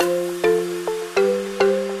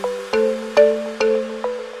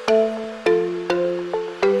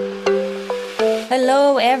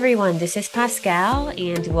everyone, this is Pascal,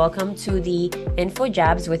 and welcome to the Info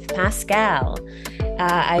Jobs with Pascal.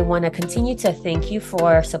 I want to continue to thank you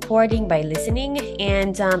for supporting by listening.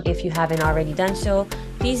 And if you haven't already done so,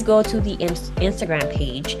 please go to the Instagram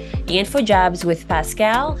page, the Info Jobs with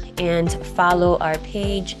Pascal, and follow our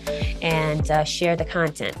page and share the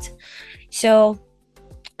content. So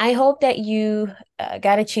I hope that you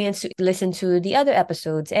got a chance to listen to the other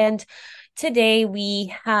episodes. And today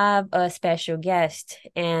we have a special guest.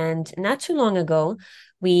 And not too long ago,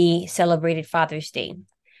 we celebrated Father's Day.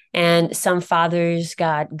 And some fathers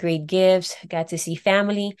got great gifts, got to see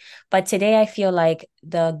family. But today I feel like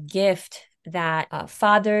the gift that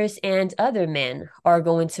fathers and other men are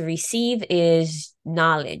going to receive is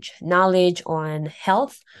knowledge on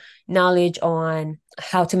health, knowledge on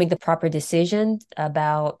how to make the proper decision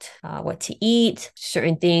about what to eat,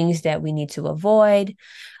 certain things that we need to avoid.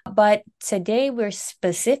 But today we're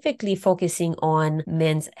specifically focusing on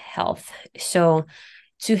men's health. So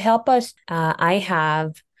to help us, I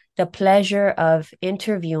have the pleasure of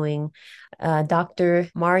interviewing Dr.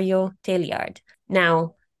 Mario Teliard.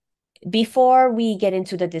 Now, before we get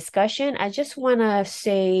into the discussion, I just want to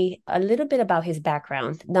say a little bit about his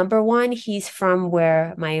background. Number one, he's from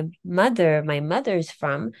where my mother's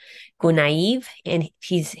from, Gonaive, and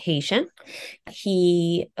he's Haitian.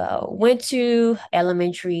 He went to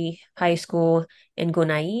elementary, high school in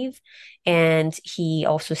Gonaive, and he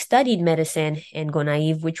also studied medicine in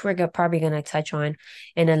Gonaive, which we're probably going to touch on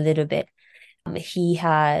in a little bit. He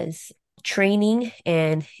has training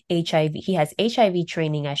and HIV. He has HIV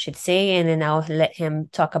training, I should say, and then I'll let him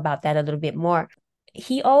talk about that a little bit more.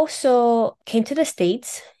 He also came to the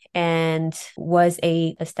States and was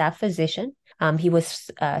a staff physician. He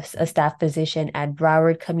was a staff physician at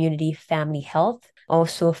Broward Community Family Health,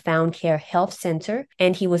 also Found Care Health Center,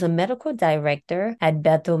 and he was a medical director at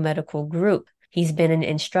Bethel Medical Group. He's been an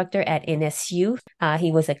instructor at NSU.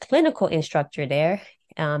 He was a clinical instructor there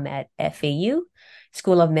at FAU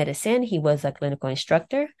School of Medicine. He was a clinical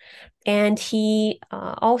instructor, and he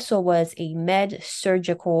also was a med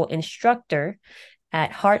surgical instructor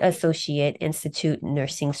at Heart Associate Institute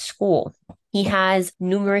Nursing School. He has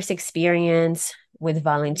numerous experience with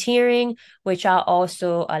volunteering, which I'll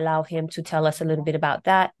also allow him to tell us a little bit about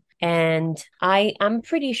that. And I'm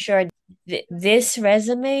pretty sure this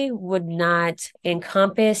resume would not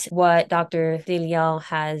encompass what Dr. Telial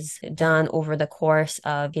has done over the course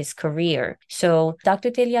of his career. So,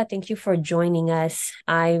 Dr. Telial, thank you for joining us.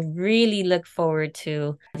 I really look forward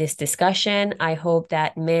to this discussion. I hope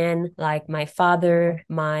that men like my father,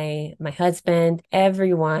 my husband,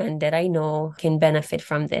 everyone that I know can benefit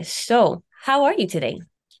from this. So, how are you today?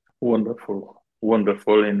 Wonderful,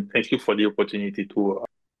 wonderful, and thank you for the opportunity to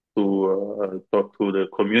talk to the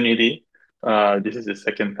community. This is the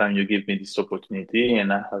second time you give me this opportunity,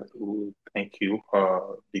 and I have to thank you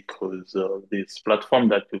because of this platform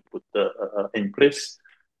that you put in place,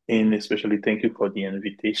 and especially thank you for the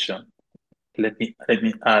invitation. Let me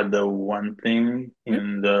add one thing Hmm?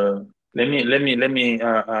 in the let me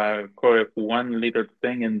correct one little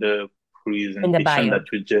thing in the In the presentation that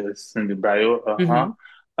bio. you just in the bio. Mm-hmm.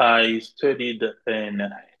 I studied in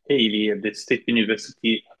Haiti at the State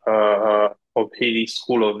University of Haiti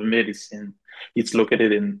School of Medicine. It's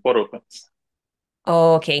located in Port-au-Prince.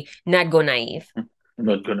 Oh, okay. Not go naive.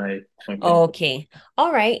 Not gonna. Okay. Okay.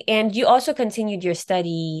 All right. And you also continued your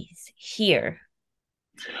studies here.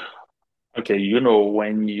 Okay.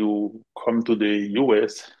 When you come to the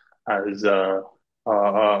US as a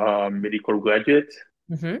medical graduate,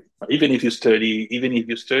 Mm-hmm. even if you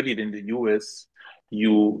studied in the US,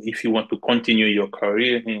 if you want to continue your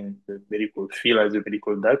career in the medical field as a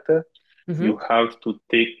medical doctor, Mm-hmm. you have to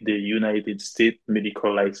take the United States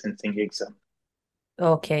medical licensing exam.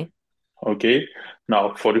 Okay. Okay.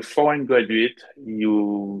 Now, for the foreign graduate, when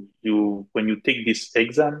you take this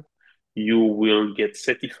exam, you will get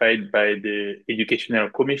certified by the Educational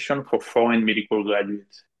Commission for Foreign Medical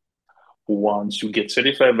Graduates. Once you get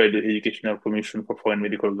certified by the Educational Commission for Foreign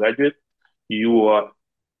Medical Graduate, you are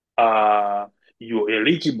uh, you're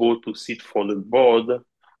eligible to sit for the board,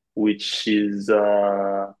 which is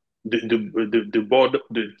the board,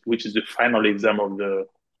 which is the final exam of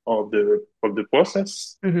the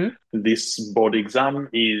process. Mm-hmm. This board exam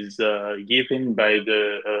is given by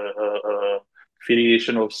the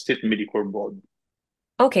Federation of State Medical Board.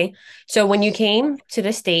 Okay. So when you came to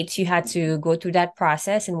the States, you had to go through that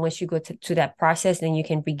process. And once you go to that process, then you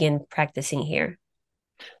can begin practicing here.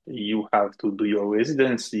 You have to do your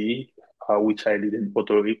residency, which I did in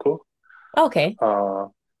Puerto Rico. Okay. Uh,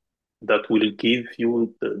 that will give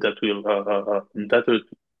you that will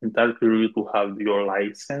entitle you to have your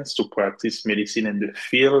license to practice medicine in the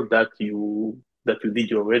field that you did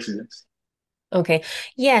your residency. Okay.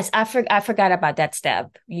 Yes, I forgot about that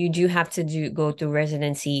step. You do have to go through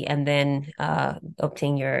residency and then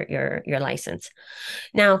obtain your license.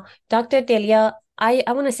 Now, Dr. Delia, I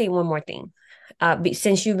want to say one more thing.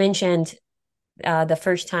 Since you mentioned the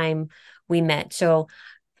first time we met. So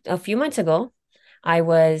a few months ago, I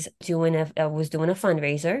was doing a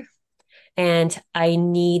fundraiser and I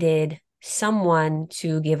needed someone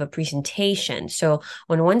to give a presentation. So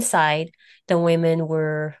on one side, the women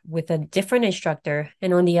were with a different instructor,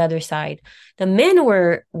 and on the other side, the men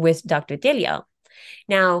were with Dr. Delia.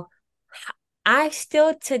 Now, I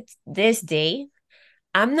still to this day,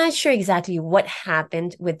 I'm not sure exactly what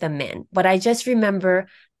happened with the men, but I just remember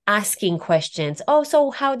asking questions. Oh,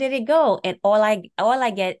 so how did it go? And all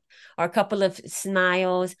I get are a couple of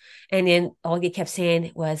smiles, and then all they kept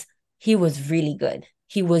saying was he was really good.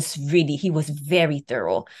 He was very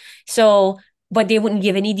thorough. So, but they wouldn't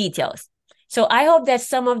give any details. So I hope that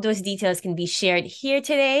some of those details can be shared here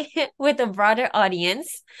today with a broader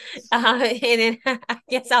audience. And then I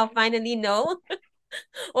guess I'll finally know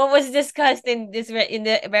what was discussed in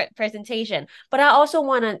the presentation. But I also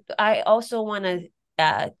want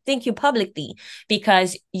to thank you publicly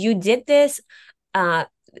because you did this. Uh,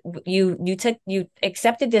 you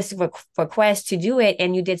accepted this request to do it,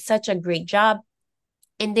 and you did such a great job.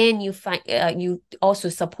 And then you also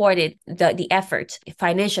supported the effort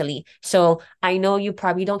financially. So I know you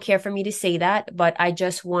probably don't care for me to say that, but I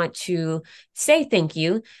just want to say thank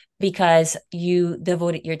you because you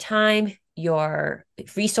devoted your time, your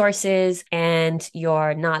resources, and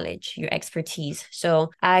your knowledge, your expertise.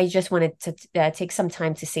 So I just wanted to take some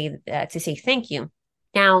time to say thank you.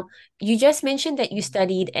 Now, you just mentioned that you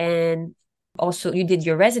studied and also you did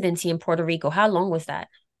your residency in Puerto Rico. How long was that?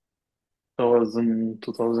 That was in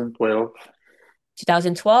 2012.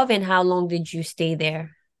 2012. And how long did you stay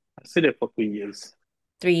there? I stayed there for 3 years.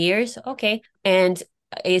 3 years? Okay. And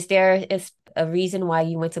is a reason why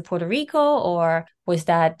you went to Puerto Rico, or was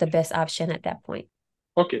that the best option at that point?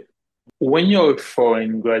 Okay. When you're a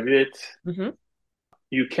foreign graduate, Mm-hmm.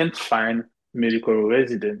 you can find medical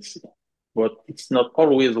residency, but it's not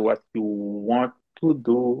always what you want to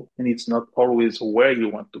do, and it's not always where you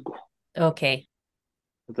want to go. Okay.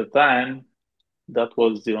 At the time, that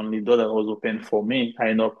was the only door that was open for me.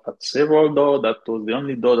 I knocked at several doors. That was the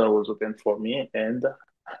only door that was open for me, and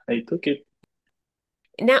I took it.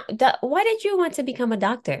 Now, why did you want to become a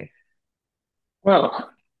doctor? Well,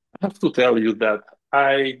 I have to tell you that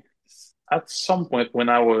I, at some point when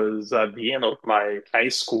I was at the end of my high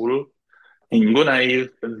school in Gunaiv,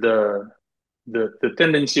 the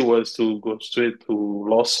tendency was to go straight to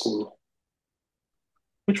law school,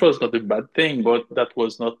 which was not a bad thing, but that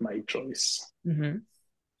was not my choice. Mm-hmm.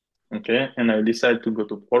 Okay, and I decided to go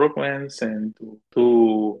to Port-au-Prince and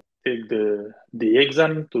to take the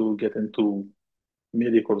exam to get into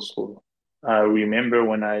medical school. I remember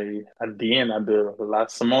when at the end, at the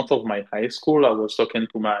last month of my high school, I was talking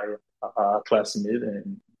to my classmate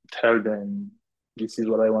and tell them, this is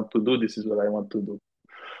what I want to do, this is what I want to do.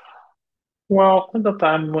 Well, at the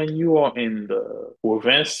time when you are in the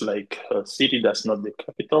province, like a city that's not the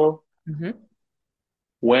capital, Mm-hmm.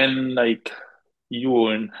 when like you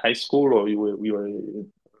were in high school or you were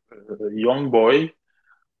a young boy,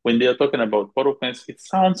 when they are talking about Port-au-Prince, it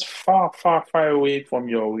sounds far, far, far away from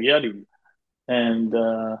your reality. And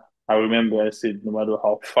I remember I said, no matter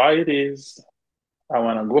how far it is, I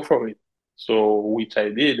want to go for it. So, which I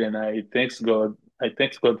did, and I thanks God. I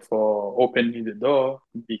thanks God for opening the door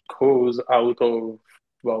because out of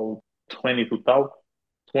about 20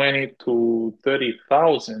 to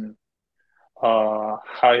 30,000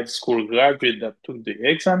 high school graduates that took the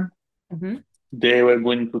exam, Mm-hmm. they were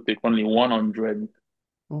going to take only 100.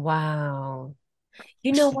 Wow.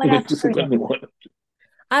 You know what? Going to take only one.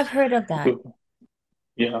 I've heard of that.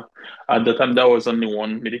 Yeah, at the time, that was only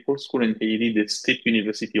one medical school in Haiti, the State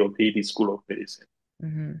University of Haiti School of Medicine.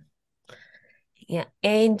 Mm-hmm. Yeah.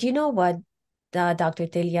 And you know what, Dr.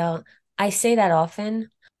 Tilia, I say that often.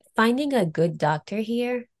 Finding a good doctor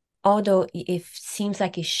here, although it seems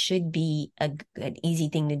like it should be an easy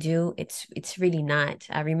thing to do, it's really not.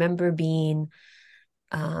 I remember being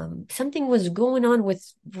something was going on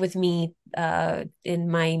with me in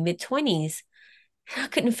my mid-20s. I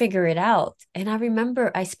couldn't figure it out. And I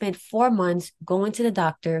remember I spent 4 months going to the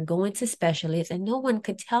doctor, going to specialists, and no one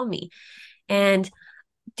could tell me. And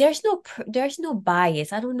there's no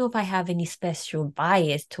bias. I don't know if I have any special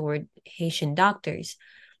bias toward Haitian doctors,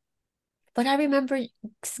 but I remember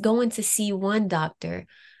going to see one doctor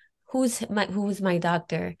who was my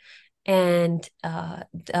doctor, and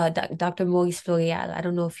Dr. Maurice Floreal. I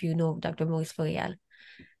don't know if you know Dr. Maurice Floreal.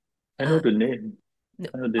 I know Uh, the name. no,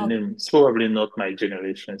 I know the okay. name. It's probably not my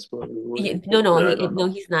generation. It's Yeah, probably, no, no, I don't no,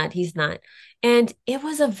 know. he's not. He's not. And it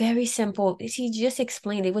was a very simple, he just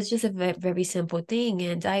explained it was just a very simple thing.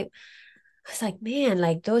 And I was like, man,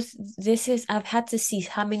 like I've had to see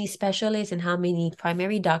how many specialists and how many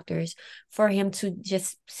primary doctors for him to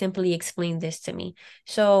just simply explain this to me.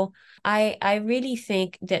 So I really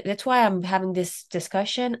think that that's why I'm having this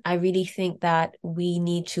discussion. I really think that we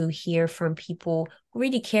need to hear from people who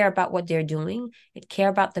really care about what they're doing and care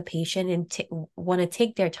about the patient and want to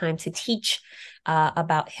take their time to teach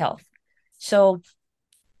about health. So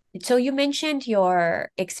so you mentioned your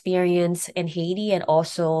experience in Haiti and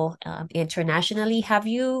also internationally. Have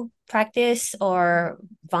you practiced or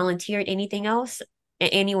volunteered anything else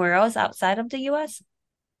anywhere else outside of the US?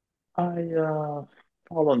 I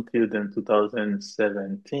volunteered in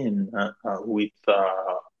 2017 with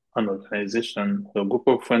an organization. A group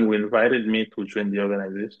of friends who invited me to join the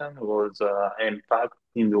organization was Impact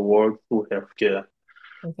in the World through Healthcare.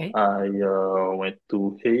 Okay. I went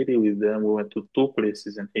to Haiti with them. We went to two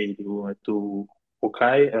places in Haiti. We went to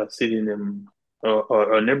Okai, a city named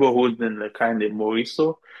a neighborhood in the kind of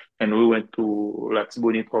Moriso, and we went to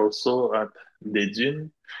Latibonite also at the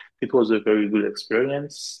gym. It was a very good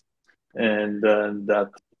experience, and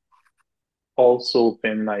that also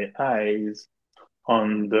opened my eyes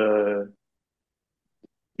on the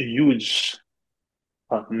huge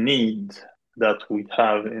need that we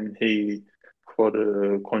have in Haiti for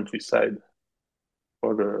the countryside,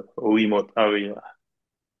 for the remote area.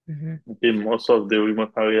 Hmm. In most of the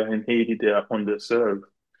remote area in Haiti, they are underserved.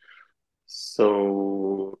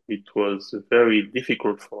 So it was very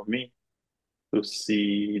difficult for me to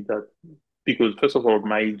see that because first of all,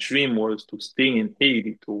 my dream was to stay in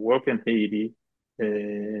Haiti, to work in Haiti,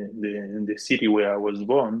 in the city where I was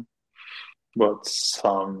born. But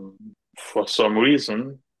for some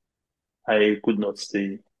reason, I could not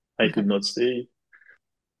stay. I could Okay. not stay.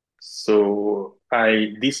 So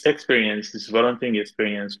this experience, this volunteering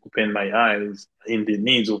experience, opened my eyes in the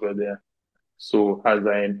needs over there. So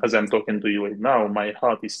as I'm talking to you right now, my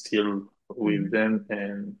heart is still with Hmm. them,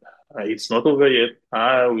 and it's not over yet.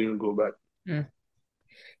 I will go back.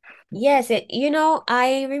 Yes,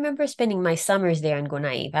 I remember spending my summers there in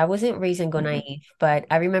Gonaïve. I wasn't raised in Mhm. Gonaïve, but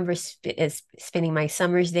I remember spending my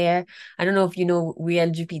summers there. I don't know if you know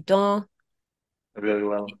Riel du Piton. Very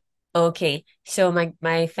well. Okay, so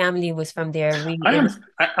my family was from there. We I it am was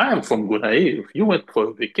I am from Gonaïve. You went for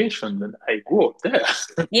a vacation, then I go up there.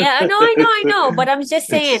 Yeah, I know. But I'm just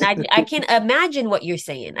saying, I can imagine what you're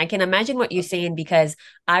saying. I can imagine what you're saying because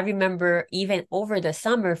I remember even over the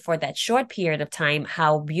summer for that short period of time,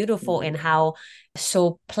 how beautiful and how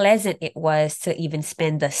so pleasant it was to even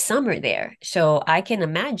spend the summer there. So I can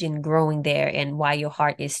imagine growing there and why your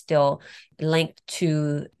heart is still linked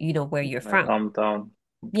to, where you're My from. hometown.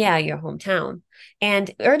 Yeah, your hometown.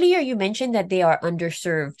 And earlier you mentioned that they are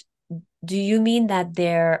underserved. Do you mean that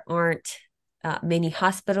there aren't many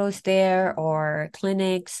hospitals there or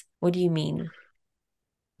clinics? What do you mean?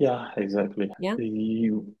 Yeah, exactly. Yeah.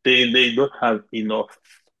 They don't have enough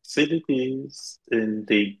facilities, and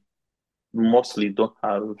they mostly don't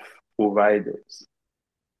have providers.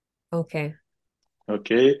 Okay.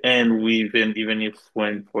 Okay, and we even if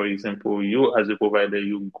when, for example, you as a provider,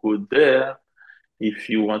 you go there, if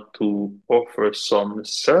you want to offer some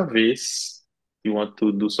service, you want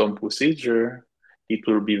to do some procedure, it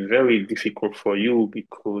will be very difficult for you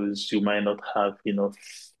because you might not have enough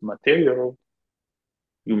material.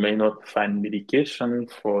 You may not find medication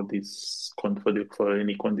for for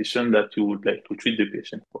any condition that you would like to treat the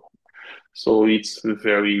patient for. So it's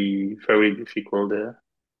very, very difficult there,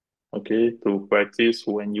 okay, to practice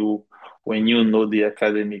when you know the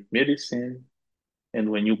academic medicine and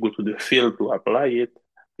when you go to the field to apply it,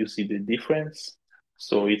 you see the difference.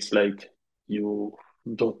 So it's like you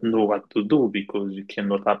don't know what to do because you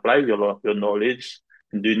cannot apply your knowledge.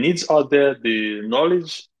 The needs are there, the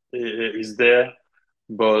knowledge is there,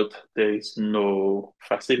 but there is no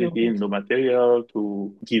facility, Okay. no material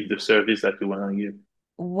to give the service that you want to give.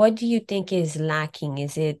 What do you think is lacking?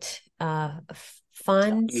 Is it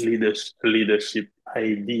funds? Leadership,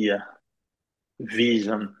 idea,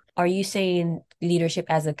 vision Are you saying leadership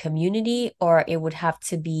as a community, or it would have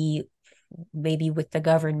to be maybe with the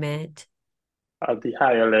government? at the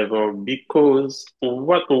higher level because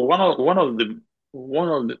one of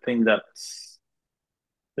the things that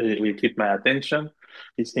will keep my attention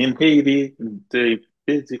is in Haiti they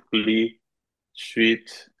basically treat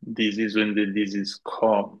disease when the disease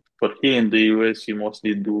comes, but here in the US you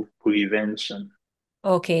mostly do prevention.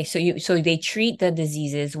 Okay, so they treat the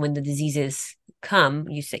diseases when the diseases come,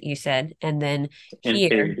 you said, and then in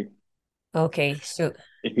here, Haiti. okay, so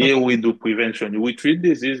Here we do prevention. We treat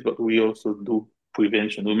disease, but we also do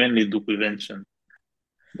prevention. We mainly do prevention.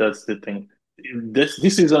 That's the thing. This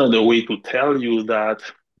is another way to tell you that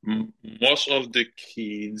most of the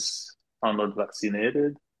kids are not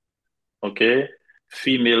vaccinated. Okay,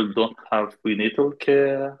 female don't have prenatal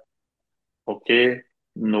care. Okay,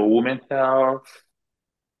 no women health.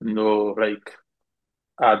 No, like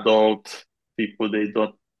adult people, they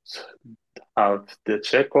don't have the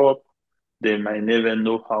checkup. They might never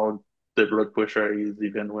know how the blood pressure is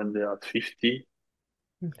even when they are 50.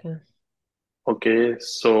 okay. Okay,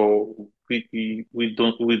 so we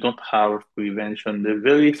don't have prevention. The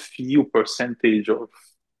very few percentage of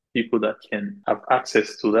people that can have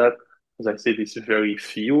access to that, as I said, it's very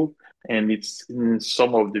few, and it's in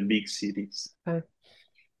some of the big cities. Okay.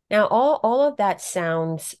 Now, all of that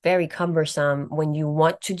sounds very cumbersome when you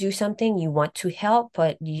want to do something, you want to help,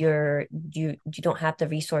 but you don't have the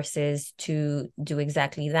resources to do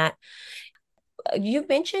exactly that. You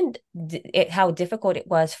mentioned how difficult it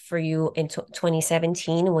was for you in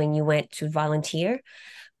 2017 when you went to volunteer,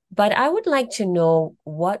 but I would like to know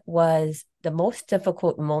what was the most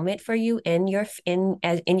difficult moment for you in your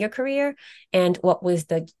career, and what was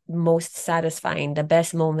the most satisfying, the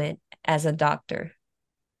best moment as a doctor.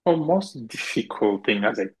 The most difficult thing,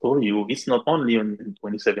 as I told you, it's not only in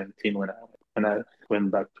 2017 when I went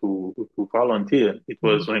back to volunteer. It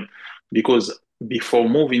was Mhm. when because before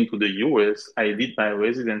moving to the US, I did my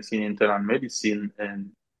residency in internal medicine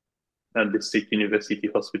and at the State University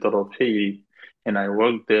Hospital of Haiti, and I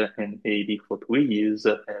worked there in Haiti for 3 years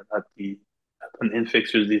at an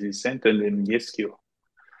infectious disease center named Yescure.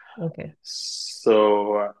 Okay.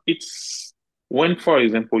 So it's when, for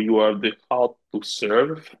example, you have the heart to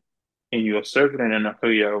serve and you're serving in an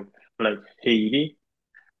area like Haiti,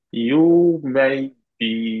 you may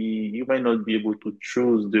not be able to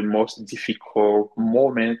choose the most difficult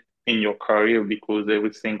moment in your career because Mm.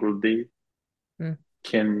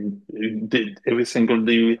 every single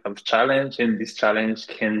day you have challenge, and this challenge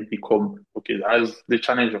can become okay as the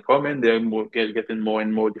challenge are coming, they're getting more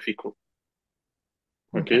and more difficult.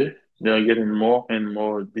 Okay. Okay, they're getting more and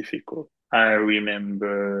more difficult. I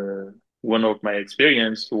remember one of my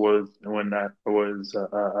experience was when I was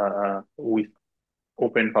with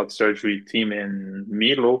open heart surgery team in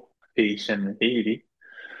Milo, Haitian in Haiti.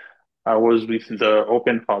 I was with the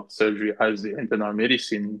open heart surgery as the internal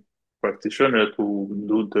medicine practitioner to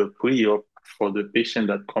do the pre-op for the patient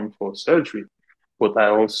that come for surgery. But I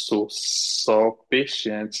also saw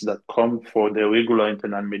patients that come for the regular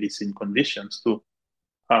internal medicine conditions too.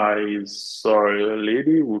 I saw a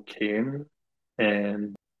lady who came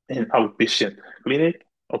and in outpatient clinic.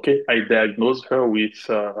 Okay, I diagnosed her with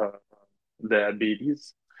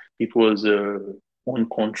diabetes. It was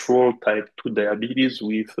uncontrolled type 2 diabetes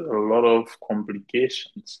with a lot of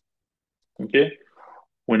complications. Okay,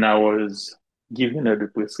 when I was giving her the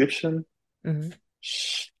prescription, Mhm.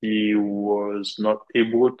 she was not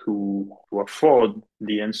able to afford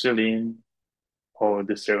the insulin or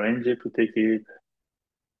the syringe to take it.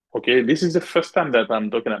 Okay, this is the first time that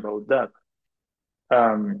I'm talking about that.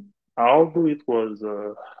 Although it was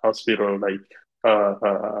a hospital like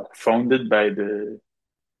founded by the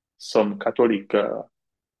some Catholic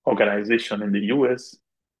organization in the US,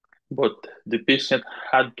 but the patient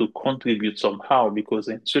had to contribute somehow because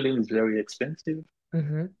insulin is very expensive.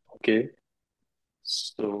 Mhm. Okay,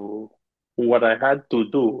 so what I had to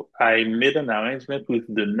do, I made an arrangement with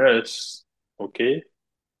the nurse. Okay,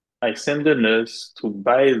 I sent the nurse to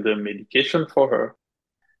buy the medication for her,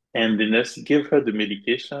 and the nurse gave her the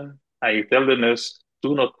medication. I tell the nurse,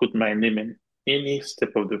 do not put my name in any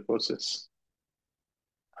step of the process.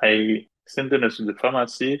 I sent the nurse to the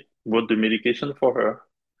pharmacy, bought the medication for her,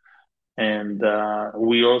 and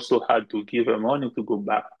we also had to give her money to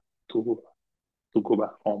to go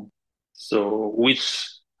back home. So, which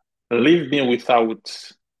leave me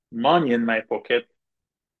without money in my pocket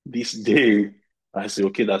this day. I say,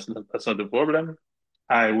 okay, that's not the problem.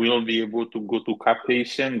 I will be able to go to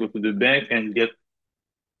Cap-Haitien, go to the bank, and get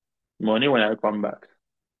money when I come back.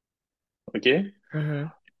 Okay.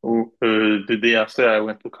 Mhm. The day after, I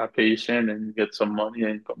went to Cap-Haitien and get some money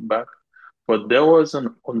and come back. But there was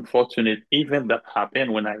an unfortunate event that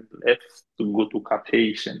happened when I left to go to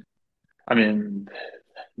Cap-Haitien. I mean,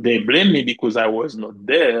 they blame me because I was not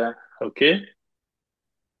there, okay?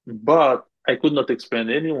 But I could not explain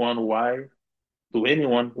anyone why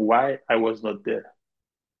I was not there.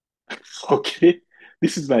 Okay?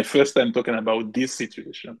 This is my first time talking about this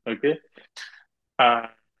situation, okay? Uh,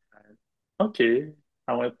 okay.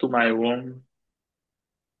 I went to my room,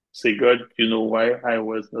 say, God, you know why I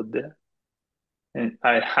was not there? And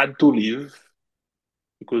I had to leave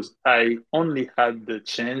because I only had the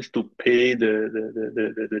chance to pay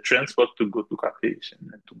the transport to go to Carthage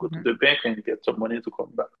and to go to Mhm. the bank and get some money to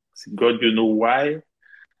come back. Say, God, you know why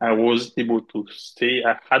I was able to stay?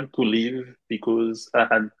 I had to leave because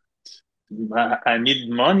I need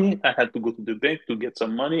money. I had to go to the bank to get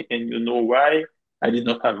some money, and you know why? I did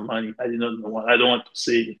not have money. I did not know. I don't want to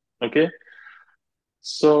say. Okay,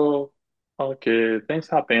 so okay, things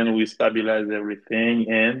happen. We stabilize everything,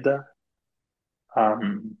 and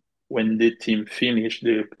when the team finished,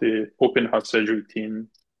 the open heart surgery team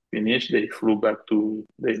finished, they flew back to.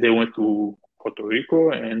 They went to Puerto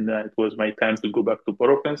Rico, and it was my time to go back to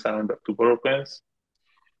Port-au-Prince. I went back to Port-au-Prince.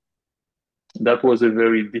 That was a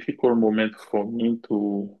very difficult moment for me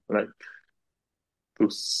to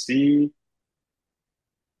see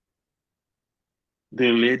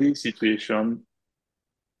the lady situation,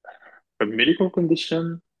 a medical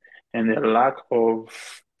condition, and a lack of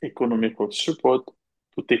economical support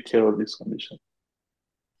to take care of this condition.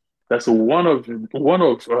 That's one of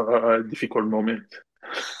a difficult moment.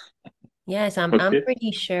 Yes, I'm Okay,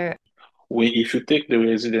 pretty sure. when if you take the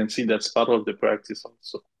residency, that's part of the practice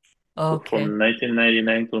also. So Okay. from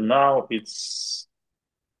 1999 to now, it's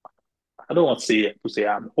I don't want to say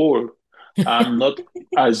I'm old. I'm not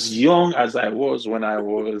as young as I was when I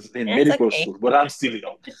was in That's medical okay. school, but I'm still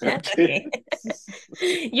young. That's Okay.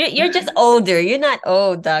 okay. You're just older. You're not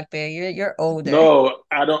old, doctor. You're older. No,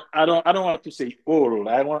 I don't want to say old.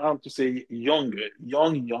 I want to say younger,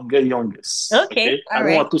 younger, youngest. Okay, Okay. I all don't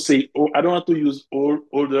right. want to say old. I don't want to use old,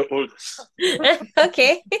 older, oldest.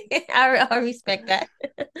 Okay, I respect that.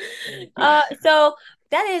 Okay. So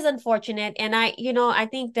that is unfortunate, and I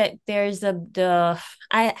think that there's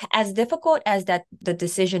I as difficult as that the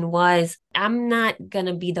decision was, I'm not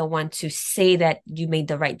gonna be the one to say that you made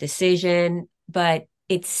the right decision, but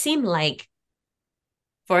it seemed like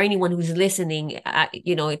for anyone who's listening,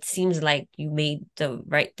 it seems like you made the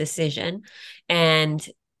right decision, and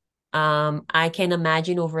I can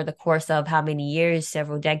imagine over the course of how many years,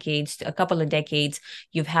 several decades, a couple of decades,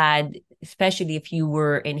 you've had, especially if you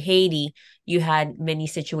were in Haiti, you had many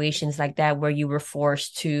situations like that where you were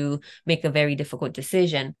forced to make a very difficult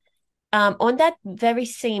decision. On that very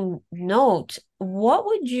same note, what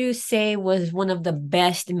would you say was one of the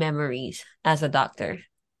best memories as a doctor?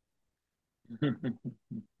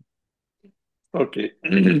 Okay.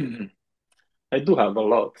 I do have a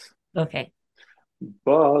lot, Okay.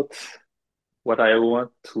 but what I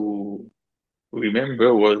want to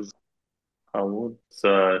remember was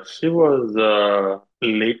she was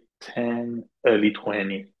late 10, early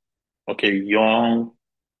 20. Okay, young,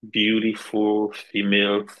 beautiful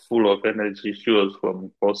female, full of energy. She was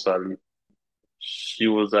from Port Salut. She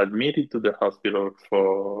was admitted to the hospital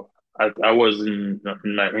I was in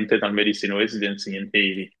my internal medicine residency in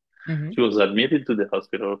Haiti. Mm-hmm. She was admitted to the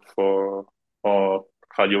hospital for a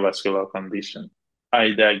cardiovascular condition.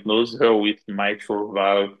 I diagnosed her with mitral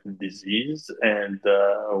valve disease, and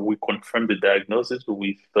we confirmed the diagnosis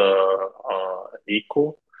with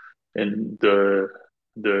echo. And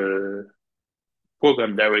the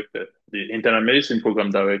program director, the internal medicine program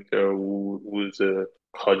director, who was a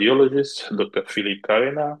cardiologist, Dr. Philippe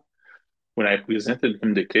Carena. When I presented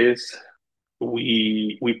him the case,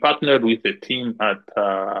 we partnered with a team at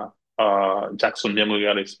Jackson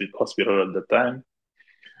Memorial Hospital at the time.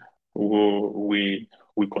 We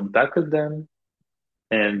contacted them,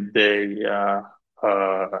 and they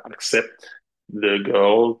accept the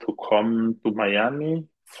girl to come to Miami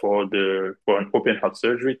for an open heart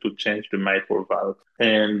surgery to change the mitral valve.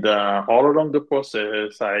 And all along the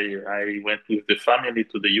process, I went with the family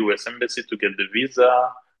to the U.S. Embassy to get the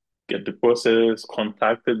visa, get the process,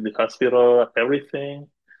 contacted the hospital, everything.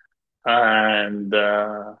 And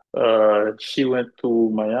she went to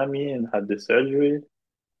Miami and had the surgery.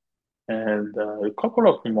 And a couple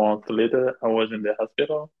of months later, I was in the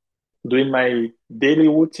hospital doing my daily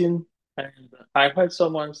routine, and I heard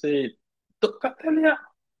someone say, Dr. Telia,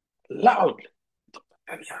 loud, Dr.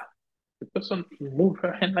 Telia. The person moved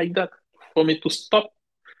her hand like that for me to stop,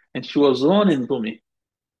 and she was running to me.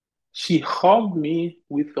 She hugged me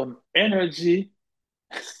with an energy,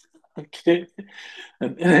 okay,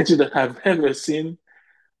 an energy that I've ever seen.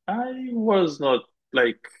 I was not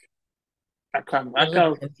like, I A little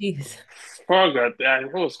can't confused. forget. I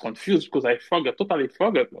was confused because totally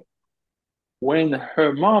forgot when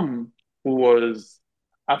her mom, who was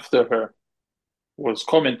after her, was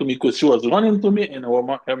coming to me because she was running to me and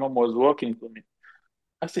her mom was walking to me.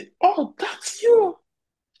 I said, "Oh, that's you."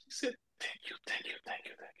 She said, "Thank you, thank you, thank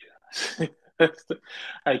you, thank you."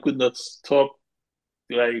 I could not stop.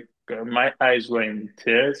 Like my eyes were in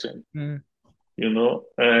tears, and Mm.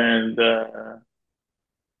 and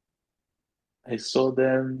I saw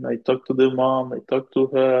them. I talked to the mom. I talked to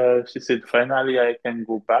her. She said, finally, I can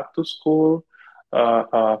go back to school,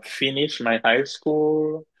 finish my high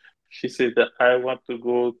school. She said that I want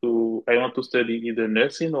to study either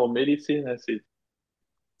nursing or medicine. I said,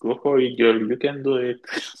 go for it, girl. You can do it.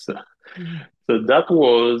 So, Mhm. so that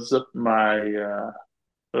was my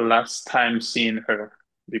last time seeing her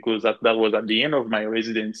because that was at the end of my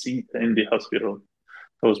residency in the hospital.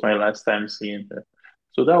 That was my last time seeing her.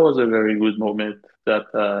 So that was a very good moment that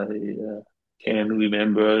I can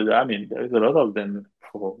remember. I mean, there's a lot of them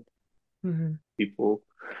for Mhm. people,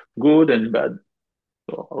 good and bad.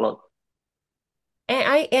 So a lot.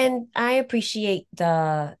 And I appreciate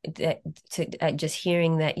just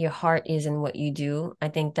hearing that your heart is in what you do. I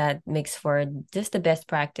think that makes for just the best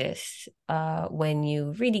practice when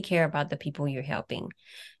you really care about the people you're helping.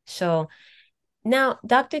 So now,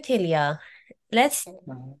 Dr. Tilia, let's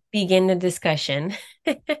Mhm. begin the discussion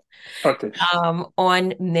Okay.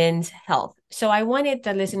 on men's health. So I wanted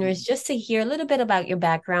the listeners just to hear a little bit about your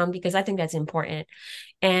background because I think that's important.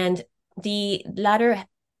 And the latter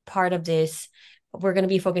part of this, we're going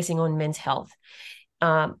to be focusing on men's health.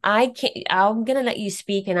 I'm gonna let you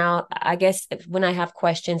speak, and I guess when I have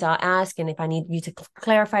questions, I'll ask, and if I need you to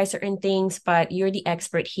clarify certain things, but you're the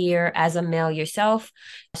expert here as a male yourself,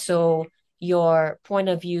 so your point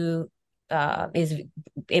of view is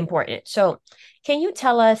important. So, can you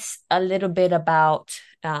tell us a little bit about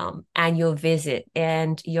annual visit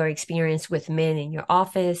and your experience with men in your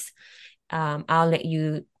office? I'll let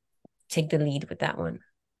you take the lead with that one.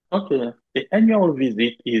 Okay. The annual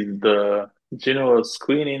visit is the general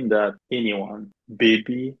screening that anyone,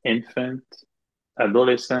 baby, infant,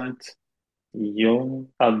 adolescent, young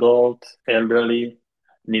adult, elderly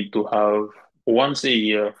need to have once a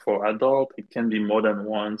year for adult. It can be more than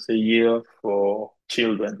once a year for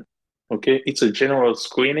children. Okay, it's a general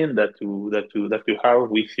screening that you have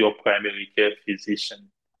with your primary care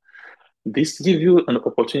physician. This gives you an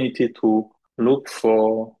opportunity to look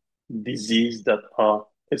for disease that are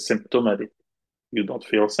asymptomatic. You don't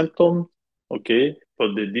feel symptoms, okay,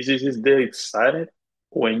 but the disease is there, it's silent.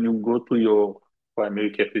 When you go to your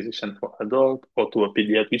primary care physician for adult or to a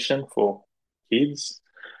pediatrician for kids,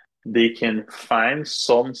 they can find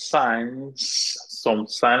some signs, some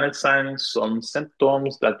silent signs, some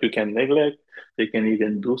symptoms that you can neglect. They can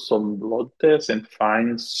even do some blood tests and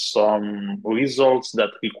find some results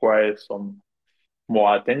that require some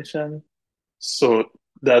more attention. So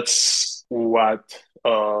that's what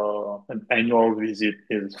an annual visit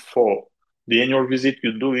is for. The annual visit,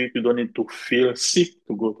 you do it, you don't need to feel sick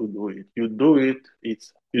to go to do it. You do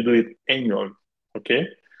it annual, okay?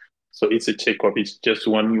 So it's a checkup. It's just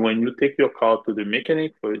when you take your car to the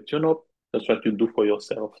mechanic for a tune-up, that's what you do for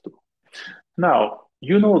yourself too. Now,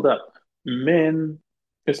 you know that men,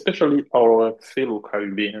 especially our fellow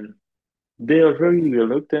Caribbean, they are very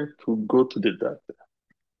reluctant to go to the doctor.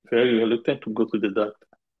 Very reluctant to go to the doctor.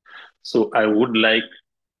 So I would like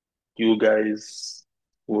you guys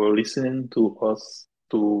who are listening to us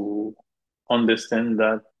to understand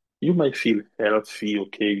that you might feel healthy,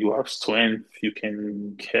 okay? You have strength, you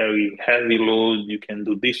can carry heavy load, you can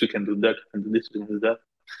do this, you can do that, you can do this, you can do that.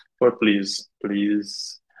 But please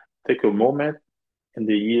take a moment in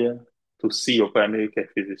the year to see your primary care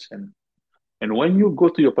physician. And when you go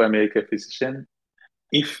to your primary care physician,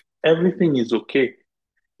 if everything is okay,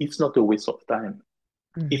 it's not a waste of time.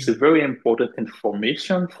 It's a Mhm. very important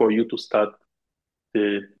information for you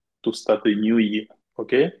the the new year.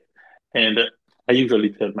 Okay, and I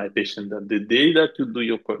usually tell my patient that the day that you do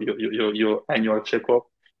your annual checkup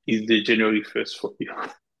is the January 1st for you.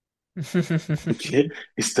 Okay,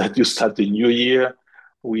 it's that you start the new year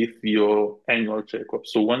with your annual checkup.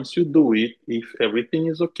 So once you do it, if everything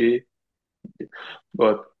is okay,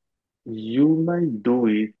 but you might do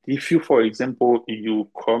it if you, for example, you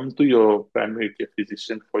come to your primary care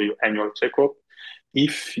physician for your annual checkup.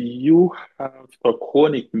 If you have a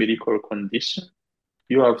chronic medical condition,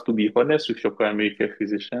 you have to be honest with your primary care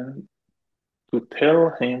physician to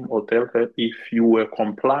tell him or tell her if you were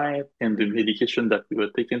compliant in the medication that you were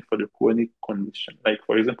taking for the chronic condition. Like,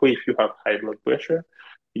 for example, if you have high blood pressure,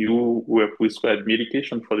 you were prescribed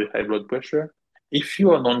medication for the high blood pressure. If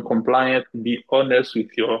you are non-compliant, be honest with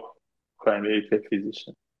your primary care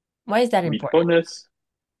physician. Why is that Be important? honest.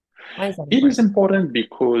 Why is that It is important? important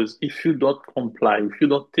because if you don't comply, if you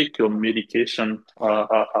don't take your medication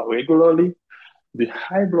regularly, the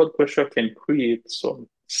high blood pressure can create some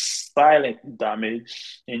silent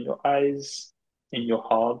damage in your eyes, in your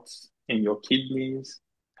heart, in your kidneys.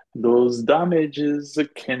 Those damages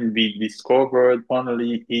can be discovered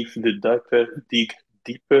only if the doctor dig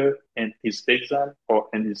deeper in his exam or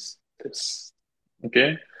in his test.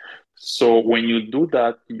 Okay? So when you do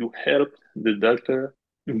that, you help the doctor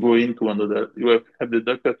go into another, you help the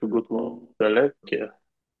doctor to go to the level care.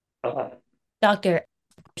 Doctor,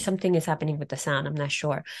 something is happening with the sound. I'm not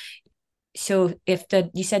sure. So if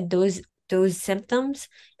you said those symptoms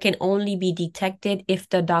can only be detected if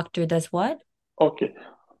the doctor does what? Okay.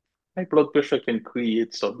 High blood pressure can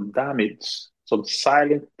create some damage, some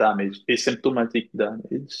silent damage, asymptomatic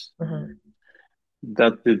damage Uh-huh.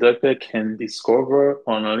 that the doctor can discover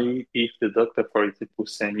only if the doctor, for example,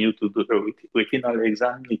 send you to do a retinal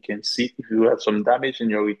exam. He can see if you have some damage in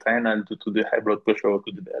your retina due to the high blood pressure or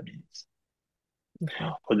to the diabetes. Okay.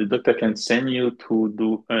 Or the doctor can send you to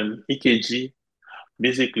do an EKG.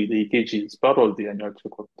 Basically, the EKG is part of the annual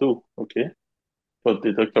checkup too, okay? But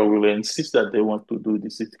the doctor will insist that they want to do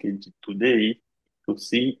this EKG today to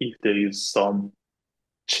see if there is some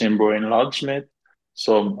chamber enlargement,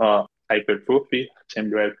 some hypertrophy,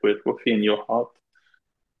 chamber hypertrophy in your heart.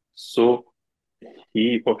 So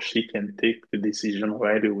he or she can take the decision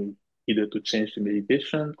right away, either to change the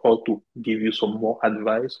medication or to give you some more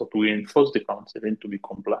advice or to reinforce the counseling to be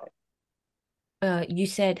compliant. You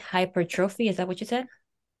said hypertrophy. Is that what you said?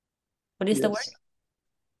 What is the word? Yes,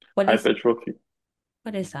 What is hypertrophy.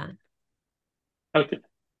 what is that? Okay,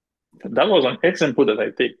 that was an example that I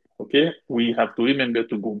take. Okay, we have to remember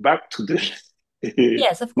to go back to the to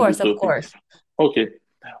Yes, of the course, of topic. course. Okay,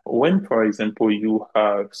 when, for example, you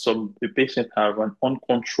have the patient have an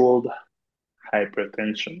uncontrolled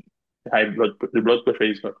hypertension, the blood pressure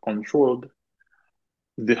is not controlled,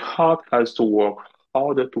 the heart has to work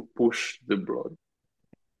harder to push the blood.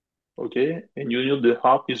 Okay, and you know the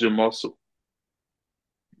heart is a muscle.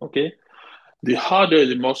 Okay, the harder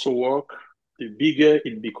the muscle work, the bigger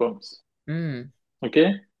it becomes. Mm,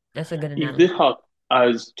 Okay, that's a good if the analogy. heart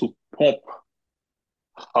has to pump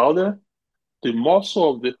harder, the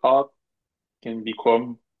muscle of the heart can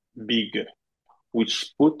become bigger,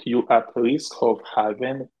 which put you at risk of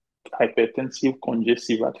having hypertensive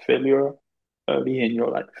congestive heart failure early in your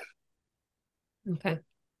life. Okay.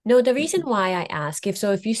 No, the reason Mhm. why I ask, if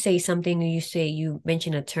you say something, you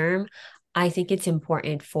mention a term, I think it's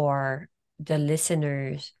important for the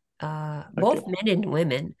listeners, both Okay. men and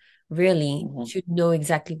women, really Mhm. to know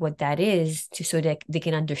exactly what that is so that they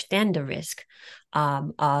can understand the risk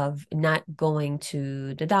of not going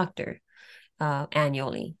to the doctor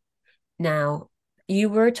annually. Now, you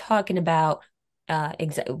were talking about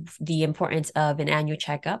the importance of an annual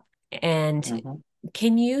checkup, and Mhm.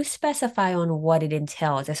 can you specify on what it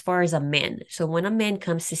entails as far as a man? So when a man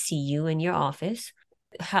comes to see you in your office,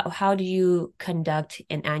 how do you conduct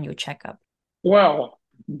an annual checkup? Well,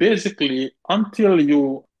 basically, until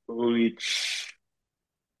you reach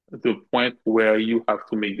the point where you have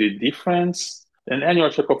to make the difference, an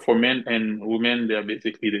annual checkup for men and women, they're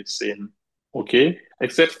basically the same. Okay?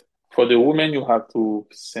 Except for the women, you have to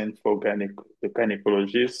send for the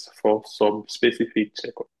gynecologist for some specific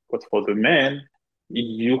checkup. But for the men,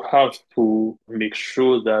 you have to make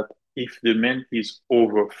sure that if the man is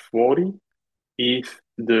over 40, if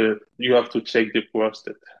the you have to check the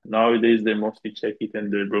prostate. Nowadays, they mostly check it in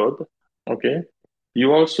the blood. Okay.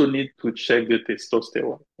 You also need to check the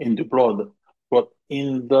testosterone in the blood. But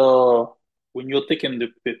when you're taking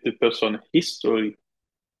the person history,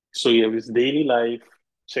 so you have his daily life,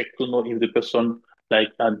 check to know if the person,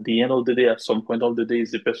 like at the end of the day, at some point of the day,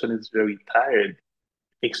 the person is very tired,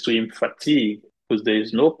 extreme fatigue, because there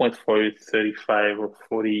is no point for a 35 or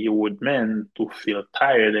 40-year-old man to feel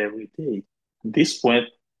tired every day. At this point,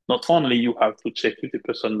 not only you have to check if the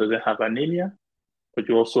person doesn't have anemia, but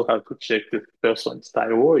you also have to check the person's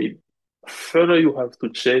thyroid. Further, you have to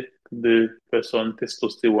check the person's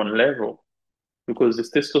testosterone level because the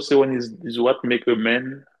testosterone is what makes a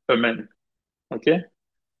man. Okay?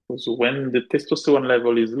 Because when the testosterone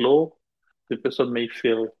level is low, the person may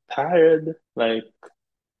feel tired, like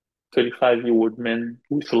 35-year-old men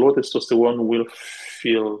with low testosterone will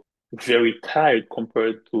feel very tired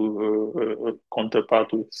compared to a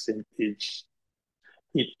counterpart with the same age.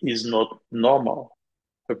 It is not normal.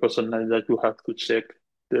 A person like that, you have to check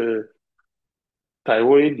the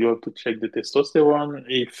thyroid, you have to check the testosterone.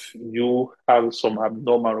 If you have some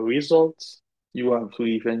abnormal results, you have to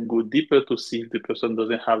even go deeper to see if the person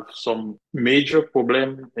doesn't have some major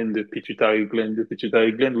problem in the pituitary gland. The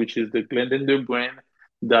pituitary gland, which is the gland in the brain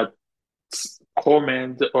that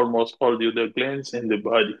commands almost all the other glands in the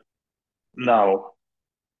body. Now,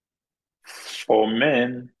 for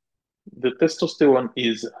men, the testosterone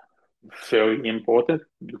is very important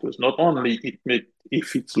because not only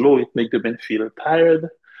if it's low, it makes the man feel tired,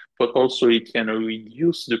 but also it can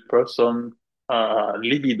reduce the person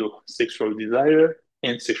libido, sexual desire,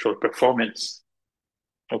 and sexual performance.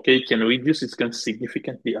 Okay, it can reduce, it can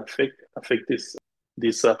significantly affect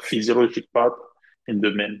this physiologic part in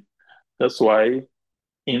the man. That's why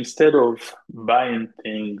instead of buying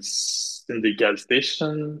things in the gas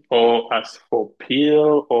station or ask for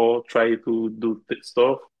pill or try to do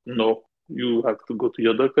stuff, no, you have to go to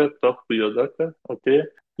your doctor, talk to your doctor. Okay,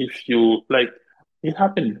 if you like, it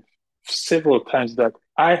happened several times that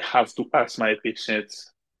I have to ask my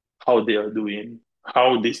patients how they are doing,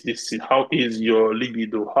 how is your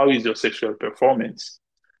libido, how is your sexual performance.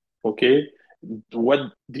 Okay, what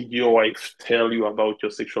did your wife tell you about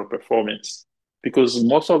your sexual performance? Because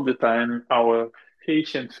most of the time, our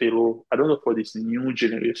patient fellow, I don't know for this new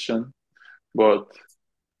generation, but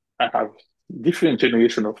I have different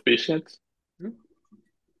generation of patients.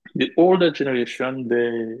 The older generation,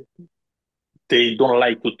 they don't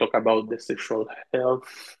like to talk about their sexual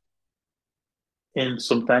health, and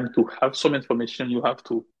sometimes to have some information, you have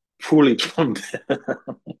to pull it from there.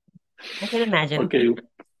 I can imagine. Okay,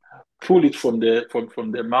 pull it from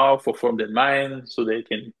their mouth or from their mind so they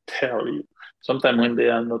can tell you. Sometimes when they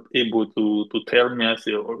are not able to tell me, I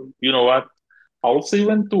say, oh, you know what? I'll see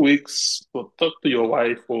you in 2 weeks. But talk to your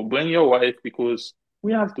wife or bring your wife because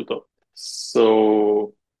we have to talk.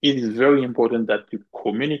 So it is very important that you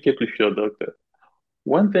communicate with your doctor.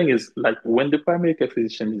 One thing is like when the primary care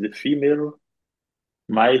physician is a female,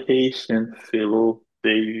 my Haitian fellow,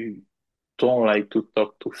 they don't like to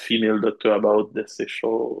talk to female doctor about the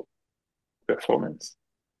sexual performance.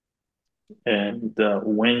 And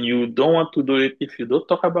when you don't want to do it, if you don't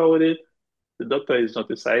talk about it, the doctor is not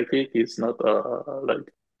a psychic. It's not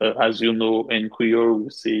as you know, in Creole, we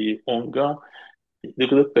say onga. The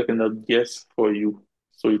doctor cannot guess for you.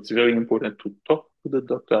 So it's very important to talk to the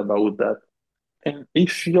doctor about that. And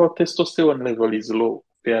if your testosterone level is low,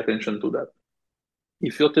 pay attention to that.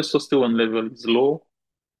 If your testosterone level is low,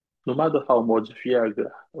 no matter how much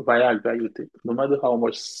Viagra you take, no matter how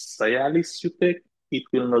much Cialis you take, it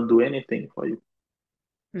will not do anything for you.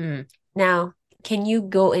 Hmm. Now, can you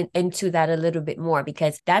go into that a little bit more?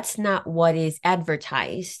 Because that's not what is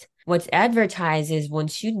advertised. What's advertised is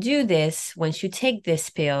once you do this, once you take this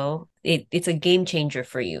pill, it's a game changer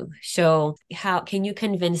for you. So, how can you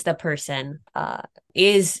convince the person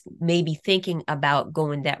is maybe thinking about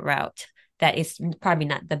going that route? That is probably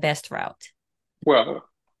not the best route. Well,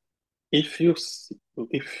 if you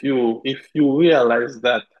if you realize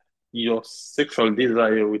that your sexual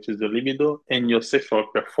desire, which is the libido, and your sexual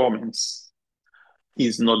performance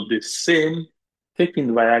is not the same, taking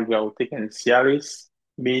Viagra or taking Cialis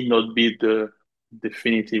may not be the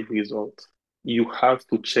definitive result. You have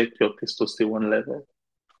to check your testosterone level.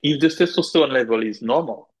 If the testosterone level is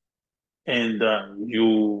normal and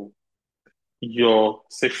your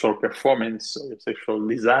sexual performance or your sexual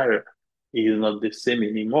desire is not the same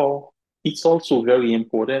anymore, it's also very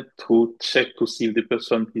important to check to see if the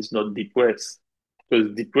person is not depressed.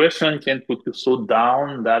 Because depression can put you so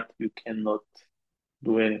down that you cannot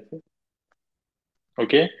do anything.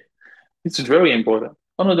 Okay? It's very important.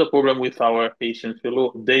 Another problem with our patients,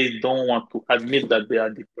 fellow, they don't want to admit that they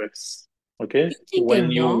are depressed. Okay? Do you think they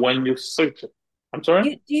know? When you search it. I'm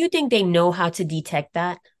sorry? Do you think they know how to detect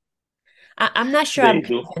that? I'm not sure I'm They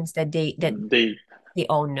do. convinced that They they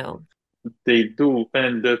all know. They do,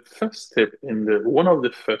 and the first step in the one of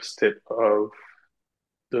the first step of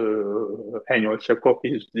the annual checkup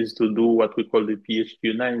is to do what we call the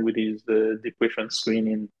PHQ-9, which is the depression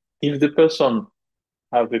screening. If the person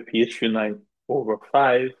have a PHQ-9 over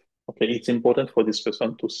 5, okay, it's important for this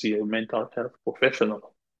person to see a mental health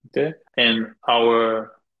professional. Okay, and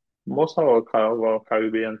most of our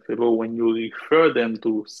Caribbean fellow, when you refer them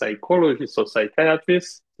to psychologists or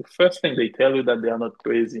psychiatrists, the first thing they tell you that they are not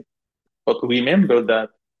crazy. But remember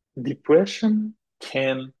that depression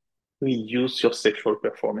can reduce your sexual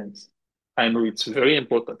performance. I know it's very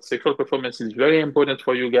important. Sexual performance is very important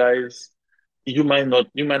for you guys. You might not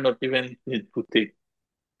even need to take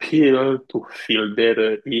pill to feel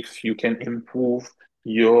better if you can improve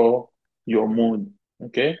your your mood.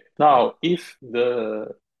 Okay. Now, if the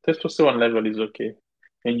testosterone level is okay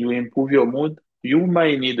and you improve your mood, you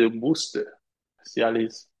might need a booster.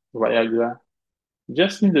 Cialis, Viagra,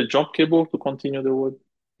 just need a jump cable to continue the word.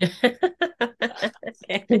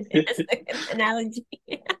 Okay. That's a good analogy.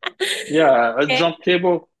 Yeah, a Okay. jump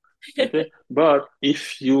cable. Okay. But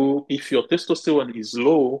if your testosterone is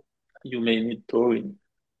low, you may need taurine.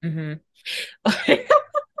 Hmm.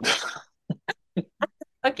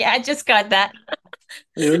 Okay, I just got that.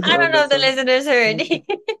 Yes, I I don't know if the understand. listeners heard. Okay.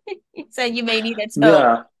 So you may need a tow.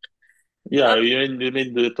 Yeah, yeah, Okay. you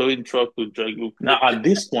need the towing truck to drag you. Now, at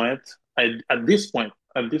this point,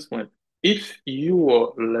 if you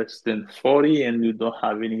are less than 40 and you don't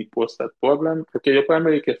have any prostate problem, okay, your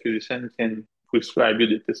primary care physician can prescribe you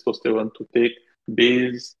the testosterone to take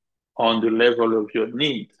based on the level of your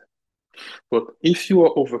need. But if you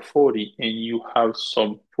are over 40 and you have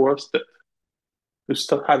some prostate, you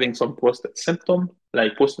start having some prostate symptoms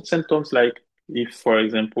like if, for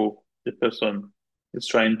example, the person is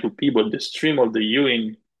trying to pee, but the stream of the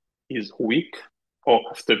urine is weak, or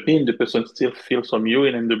after peeing, the person still feels some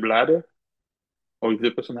urine in the bladder, or if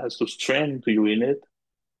the person has to strain to urinate,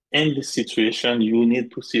 in this situation, you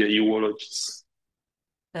need to see a urologist.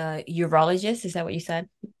 Urologist, is that what you said?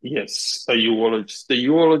 Yes, a urologist. The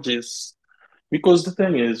urologist, because the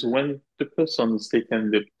thing is, when the person is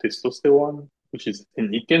taking the testosterone, which is,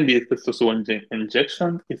 and it can be a testosterone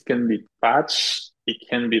injection, it can be patch, it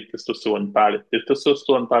can be a testosterone pellet. The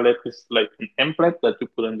testosterone pellet is like an implant that you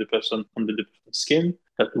put on the person under the skin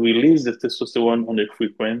that release the testosterone on the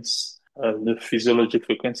frequency, the physiologic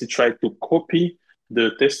frequency, try to copy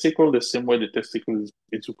the testicle the same way the testicle is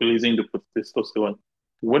releasing the testosterone.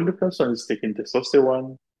 When the person is taking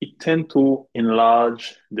testosterone, it tends to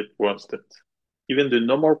enlarge the prostate. Even the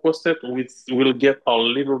normal prostate will get a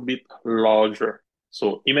little bit larger.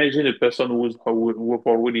 So imagine a person who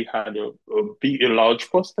already had a large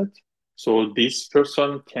prostate. So this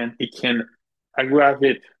person can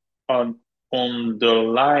aggravate on the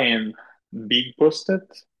line big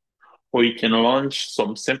prostate, or it can launch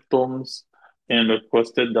some symptoms in a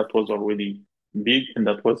prostate that was already big and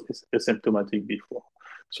that was asymptomatic before.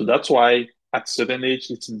 So that's why at certain age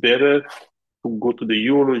it's better to go to the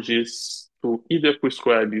urologist to either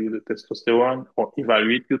prescribe you the testosterone or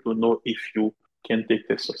evaluate you to know if you can take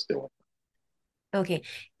testosterone. Okay.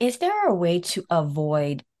 Is there a way to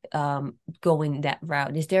avoid going that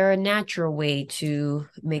route? Is there a natural way to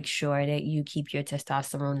make sure that you keep your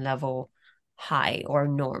testosterone level high or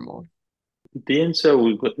normal? The answer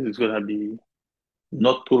is going to be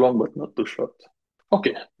not too long, but not too short.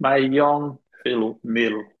 Okay, my young fellow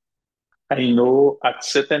male, I know at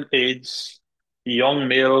certain age, young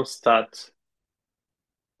males start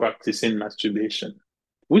practicing masturbation,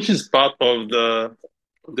 which is part of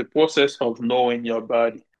the process of knowing your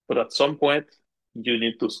body. But at some point, you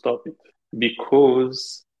need to stop it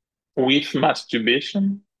because with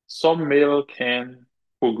masturbation, some male can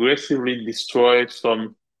progressively destroy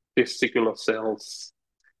some testicular cells.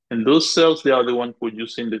 And those cells, they are the one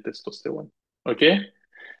producing the testosterone. Okay?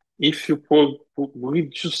 If you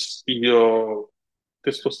reduce your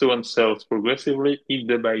testosterone cells progressively,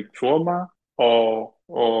 either by trauma or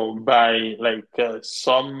by like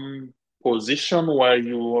some position where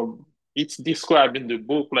you it's described in the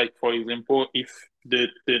book, like for example, if the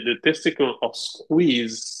testicle are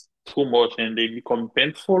squeezed too much and they become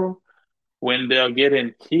painful when they are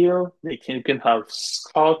getting killed, you can have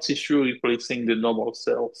scar tissue replacing the normal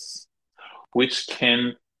cells, which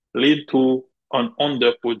can lead to an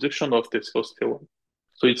underproduction of testosterone.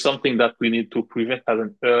 So it's something that we need to prevent at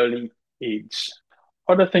an early age.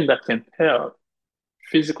 Other thing that can help,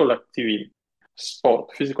 physical activity,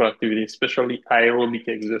 physical activity, especially aerobic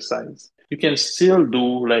exercise. You can still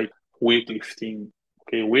do like weightlifting.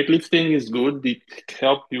 Okay, weightlifting is good. It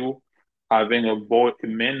help you having a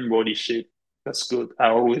man body shape. That's good. I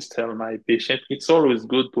always tell my patient it's always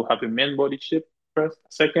good to have a man body shape first.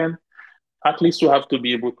 Second, at least you have to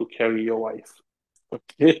be able to carry your wife.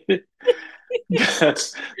 Okay.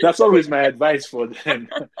 That's always my advice for them.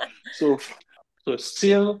 So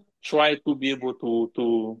still try to be able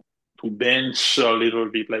to bench a little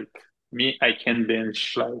bit. Like me, I can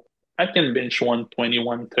bench 120,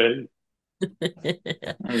 130.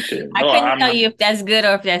 Okay. I No, couldn't tell I'm you if that's good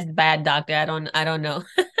or if that's bad, doctor. I don't know.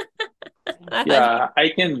 yeah, I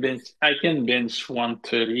can bench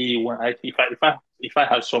 130 when if I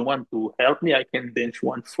have someone to help me, I can bench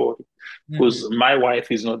 140 Mhm. because my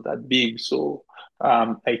wife is not that big. So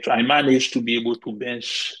I managed to be able to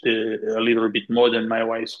bench a little bit more than my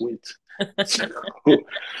wife's weight. It's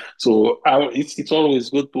always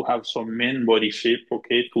good to have some main body shape,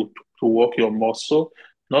 okay, to work your muscle,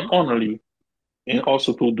 not only and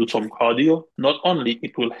also to do some cardio. Not only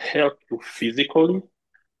it will help you physically,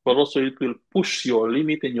 but also it will push your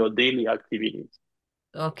limit in your daily activities.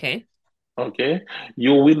 Okay. Okay,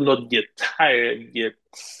 you will not get tired, get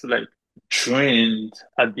like drained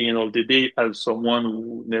at the end of the day as someone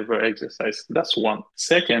who never exercised. That's one.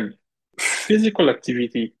 Second, physical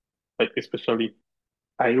activity, like especially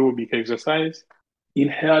aerobic exercise, it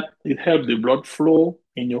help the blood flow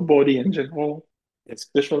in your body in general.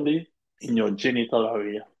 especially in your genital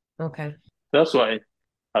area. Okay. That's why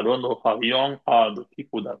I don't know how young are the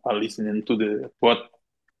people that are listening to but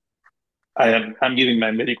I'm giving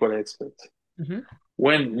my medical expert. Hmm.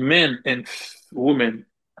 When men and women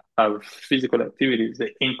have physical activities,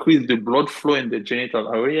 they increase the blood flow in the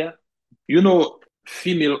genital area. You know,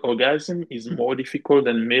 female orgasm is more difficult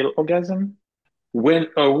than male orgasm. When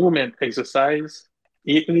a woman exercises,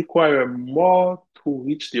 it requires more to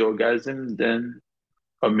reach the orgasm than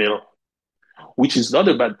a male, which is not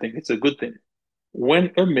a bad thing. It's a good thing.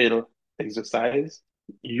 When a male exercise,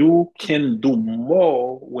 you can do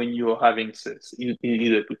more when you're having sex,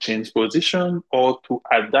 either to change position or to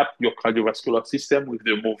adapt your cardiovascular system with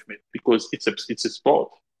the movement because it's a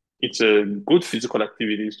sport. It's a good physical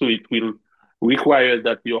activity, so it will require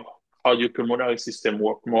that your cardiopulmonary system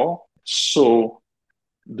work more. So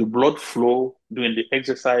the blood flow during the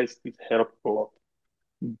exercise is helpful,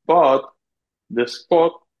 but the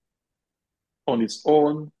sport on its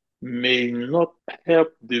own may not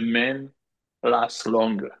help the man last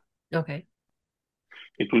longer. Okay.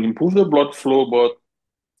 It will improve the blood flow, but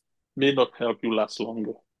may not help you last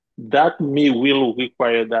longer. That may will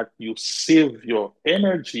require that you save your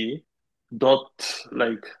energy, don't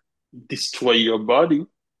like destroy your body,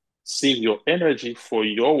 save your energy for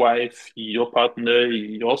your wife, your partner,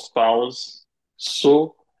 your spouse,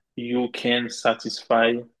 so you can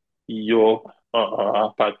satisfy your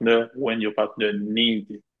partner when your partner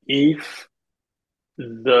needs it. If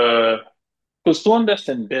the because to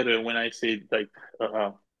understand better when I say like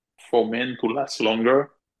uh, for men to last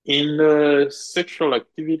longer in sexual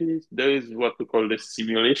activities, there is what we call the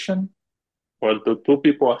stimulation, where the two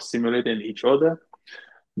people are stimulating each other.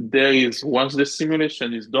 There is once the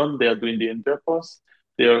stimulation is done, they are doing the intercourse.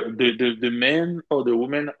 The man or the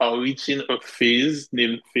woman are reaching a phase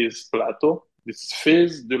named phase plateau. This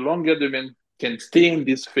phase, the longer the man can stay in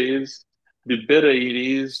this phase, the better it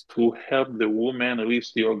is to help the woman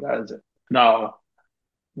reach the orgasm. Now,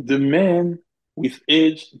 the man with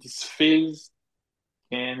age, this phase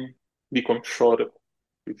can become shorter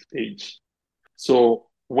with age. So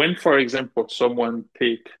when, for example, someone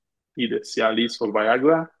take either Cialis or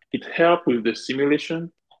Viagra, it help with the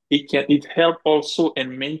stimulation. It help also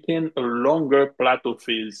and maintain a longer plateau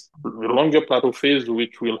phase,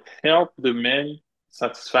 which will help the man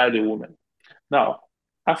satisfy the woman. Now,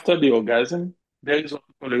 after the orgasm, there is what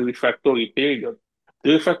we call a refractory period.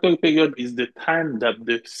 The refractory period is the time that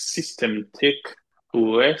the system take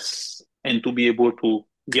to rest and to be able to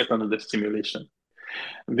get another stimulation.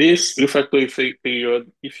 This refractory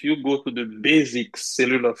period, if you go to the basic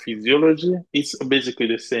cellular physiology, it's basically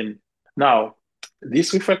the same. Now,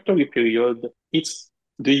 this refractory period, it's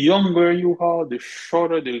the younger you are, the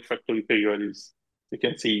shorter the refractory period is. You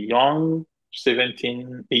can see young,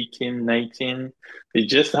 17, 18, 19, they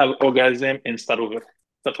just have orgasm and start over.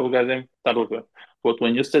 Start orgasm, start over. But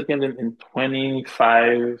when you start getting in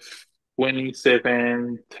 25,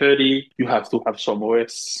 27, 30, you have to have some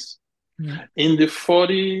rest. Mhm. In the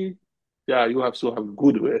 40, yeah, you have to have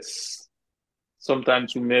good rest.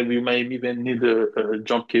 Sometimes you might even need a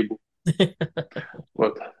jump cable.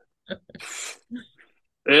 But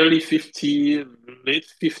early 50, late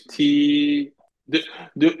 50,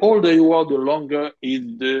 the older you are, the longer is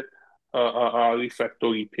the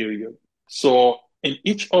refractory period. So in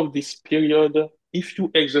each of this period, if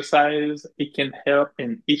you exercise, it can help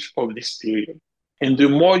in each of this period. And the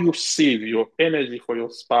more you save your energy for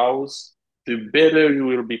your spouse, the better you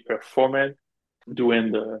will be performing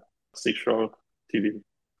during the sexual activity.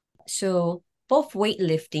 So both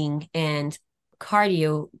weightlifting and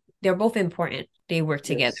cardio, they're both important. They work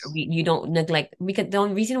together. Yes. You don't neglect because the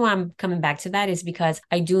only reason why I'm coming back to that is because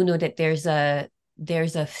I do know that there's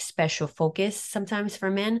a special focus sometimes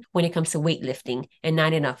for men when it comes to weightlifting and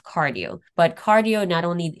not enough cardio. But cardio not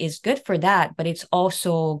only is good for that, but it's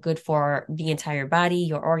also good for the entire body,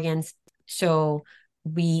 your organs. So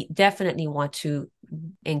we definitely want to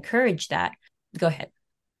encourage that. Go ahead.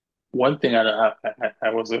 One thing I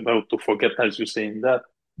was about to forget as you're saying that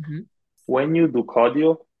Mhm. when you do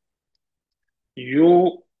cardio,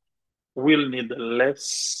 you will need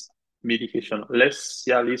less medication, less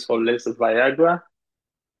Cialis or less Viagra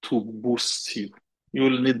to boost you. You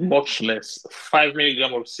will need much less. 5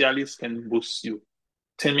 milligrams of Cialis can boost you.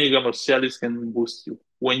 10 milligrams of Cialis can boost you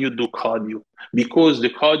when you do cardio because the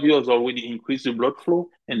cardio has already increased the blood flow.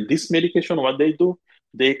 And this medication, what they do,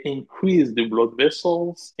 they increase the blood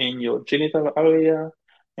vessels in your genital area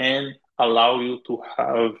and allow you to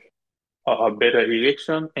have a better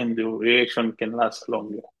erection, and the erection can last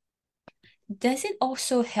longer. Does it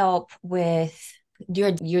also help with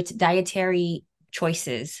your dietary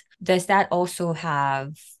choices? Does that also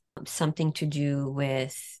have something to do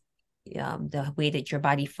with the way that your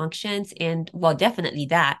body functions? And well, definitely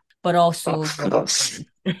that, but also Of your course,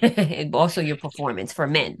 performance, also your performance for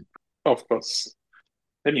men. of course.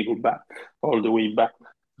 Let me go back, all the way back.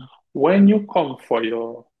 When you come for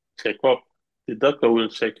your checkup, the doctor will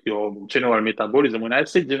check your general metabolism. When I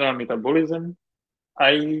say general metabolism,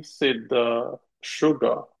 I said the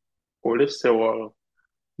sugar, cholesterol,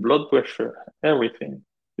 blood pressure, everything.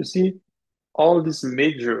 You see, all these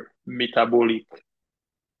major metabolic,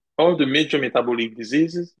 all the major metabolic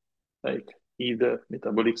diseases, like either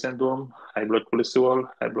metabolic syndrome, high blood cholesterol,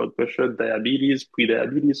 high blood pressure, diabetes,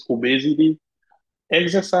 prediabetes, obesity,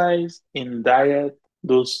 exercise and diet,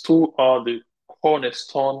 those two are the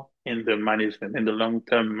cornerstone in the management, in the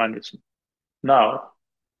long-term management. Now,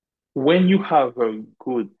 when you have a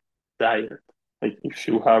good diet, like if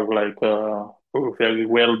you have like a very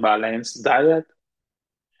well balanced diet,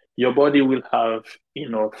 your body will have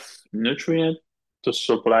enough nutrient to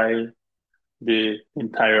supply the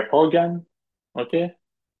entire organ, okay,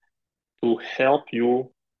 to help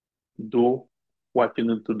you do what you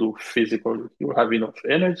need to do physically. You have enough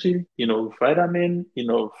energy, enough vitamin,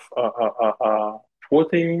 enough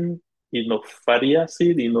protein, enough fatty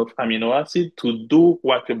acid, enough amino acid to do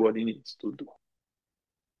what your body needs to do.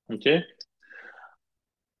 Okay.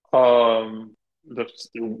 Um,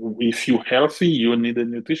 if you're healthy, you need a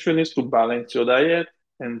nutritionist to balance your diet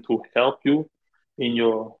and to help you in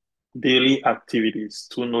your daily activities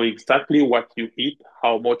to know exactly what you eat,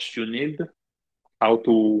 how much you need, how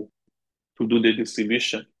to do the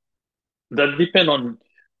distribution. That depend on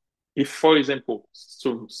if, for example,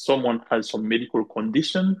 so someone has some medical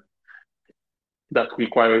condition that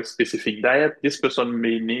require a specific diet, this person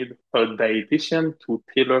may need a dietitian to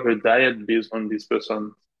tailor a diet based on this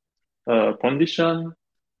person's condition,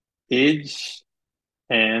 age,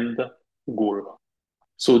 and goal.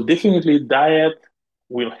 So definitely diet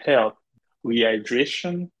will help.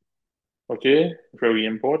 Rehydration, okay, very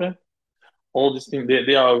important. All these things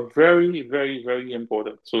they are very, very, very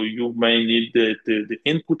important. So you may need the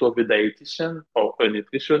input of a dietitian or a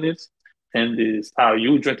nutritionist. And this, are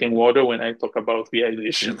you drinking water when I talk about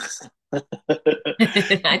rehydration?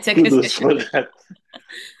 I took a Kudos for that.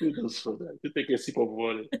 Kudos for that. You take a sip of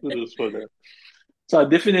water. Kudos for that. So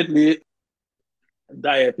definitely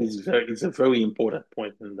diet is a very important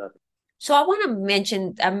point in that. So I want to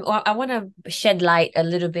mention, or I want to shed light a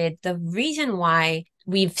little bit. The reason why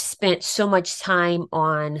we've spent so much time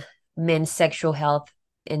on men's sexual health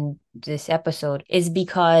in this episode is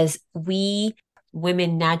because we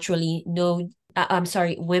women naturally know, I'm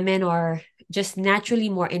sorry, women are just naturally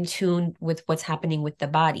more in tune with what's happening with the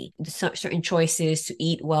body. Certain choices to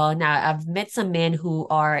eat well. Now, I've met some men who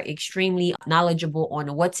are extremely knowledgeable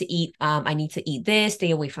on what to eat. I need to eat this,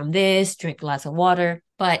 stay away from this, drink lots of water.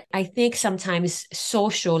 But I think sometimes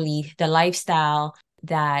socially, the lifestyle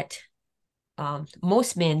that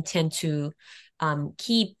most men tend to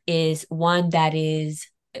keep is one that is,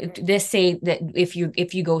 let's say that if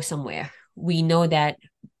you go somewhere, we know that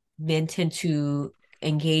men tend to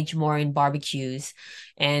engage more in barbecues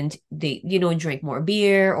and they drink more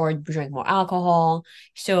beer or drink more alcohol.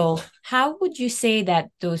 So how would you say that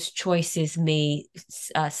those choices may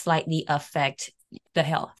slightly affect the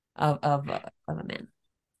health of a man?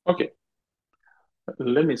 Okay,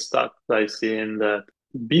 let me start by saying that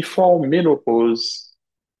before menopause,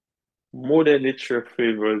 Mother Nature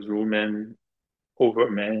favors women over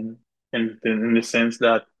men, and in the sense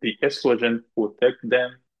that the estrogen protect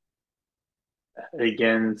them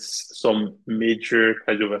against some major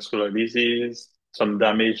cardiovascular disease, some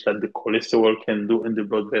damage that the cholesterol can do in the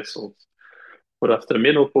blood vessels. But after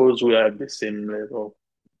menopause, we are at the same level.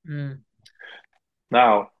 Mm.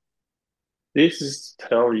 Now, this is to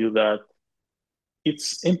tell you that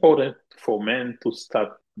it's important for men to start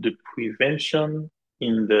the prevention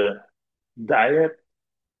in the diet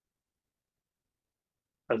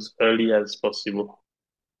as early as possible.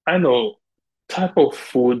 I know type of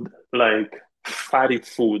food like fatty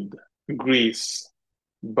food, grease,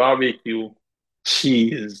 barbecue,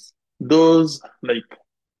 cheese, those like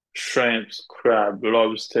shrimps, crab,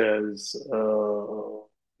 lobsters,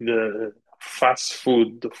 the fast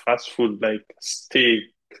food like steak,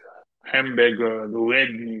 hamburger, the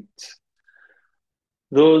red meat.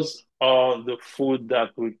 Those are the food that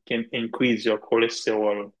we can increase your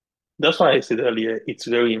cholesterol. That's why I said earlier, it's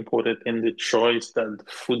very important in the choice that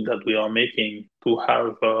the food that we are making to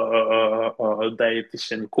have a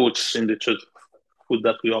dietitian coach in the choice of food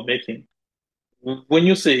that we are making. When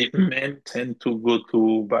you say men tend to go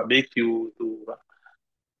to barbecue,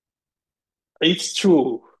 it's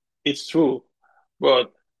true, it's true,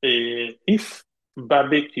 but if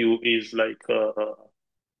barbecue is like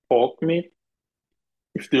pork meat,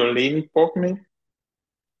 if they're lean pork meat,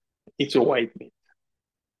 it's a white meat.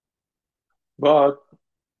 But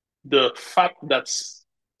the fat that's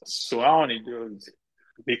surrounding those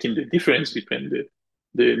making the difference between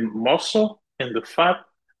the muscle and the fat,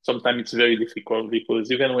 sometimes it's very difficult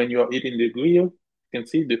because even when you're eating the grill, you can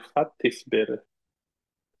see the fat tastes better.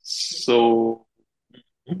 So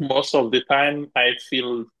most of the time I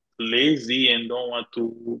feel lazy and don't want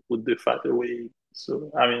to put the fat away.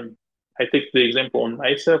 So I mean, I take the example on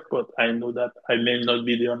myself, but I know that I may not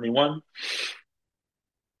be the only one.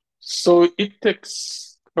 So it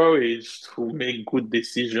takes courage to make good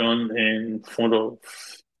decision in front of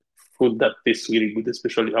food that tastes really good,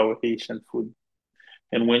 especially our Haitian food.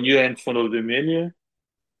 And when you're in front of the menu,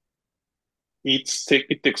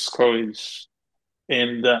 it takes courage.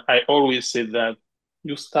 And I always say that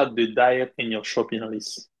you start the diet in your shopping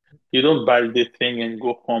list. You don't buy the thing and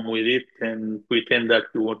go home with it and pretend that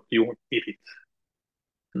you won't eat it.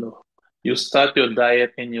 No, you start your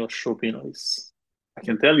diet in your shopping list. I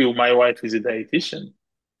can tell you, my wife is a dietitian,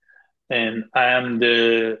 and I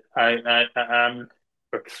am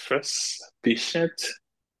her first patient.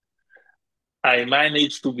 I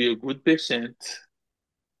managed to be a good patient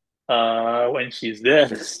when she's there.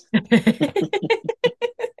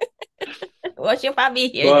 Well, she'll probably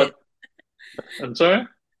hear this. But I'm sorry.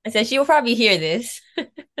 I said she'll probably hear this.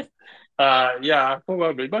 Yeah,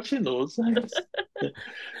 probably, but she knows.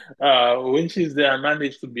 When she's there, I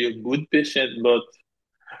managed to be a good patient, but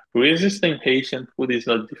resisting Haitian food is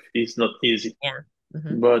not easy. Yeah.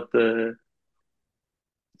 Hmm. But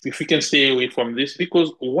if we can stay away from this,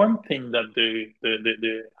 because one thing that the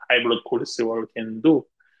high blood cholesterol can do,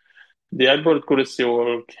 the high blood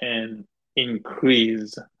cholesterol can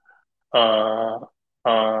increase uh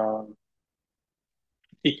uh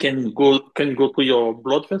it can go to your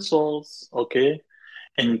blood vessels, okay,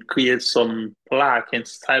 and create some plaque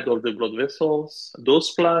inside of the blood vessels.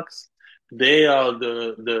 Those plaques, they are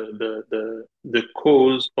the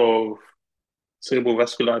cause of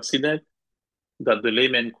cerebrovascular accident that the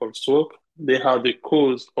layman calls stroke. They are the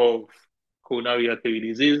cause of coronary artery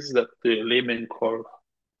disease that the layman call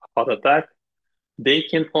heart attack. They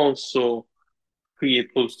can also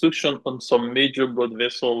create obstruction on some major blood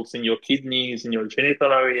vessels in your kidneys, in your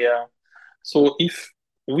genital area. So if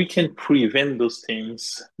we can prevent those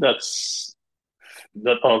things, that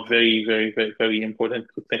are very, very, very, very important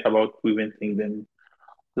to think about preventing them.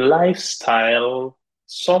 Lifestyle,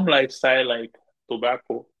 some lifestyle like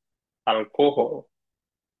tobacco, alcohol,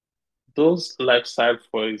 those lifestyle,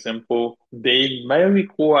 for example, they might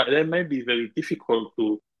be very difficult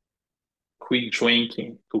to quit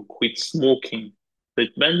drinking, to quit smoking.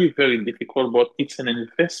 It might be very difficult, but it's an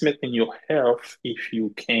investment in your health if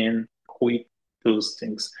you can quit those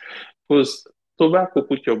things. Because tobacco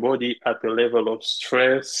put your body at a level of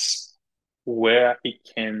stress where it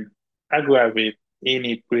can aggravate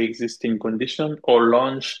any pre-existing condition or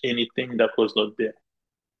launch anything that was not there.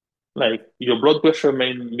 Like your blood pressure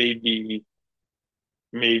may be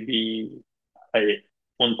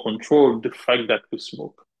uncontrolled, the fact that you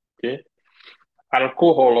smoke. Okay.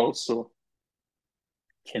 Alcohol also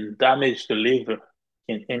can damage the liver,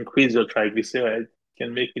 can increase your triglyceride,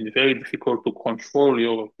 can make it very difficult to control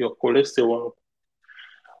your cholesterol.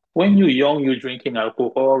 When you're young, you're drinking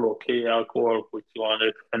alcohol, okay, alcohol puts you on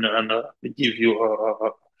it and give you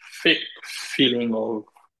a fake feeling of,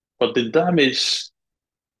 but the damage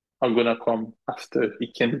are gonna come after.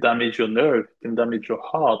 It can damage your nerve, it can damage your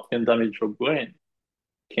heart, it can damage your brain,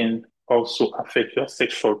 can also affect your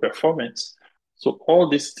sexual performance. So all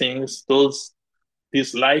these things,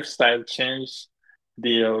 these lifestyle change,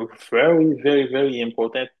 they are very, very, very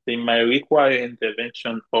important. They might require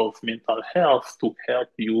intervention of mental health to help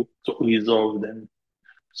you to resolve them.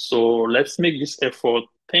 So let's make this effort.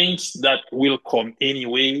 Things that will come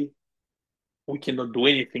anyway, we cannot do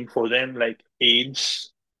anything for them, like age,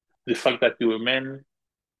 the fact that you're a man,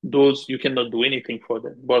 those you cannot do anything for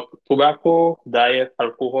them. But tobacco, diet,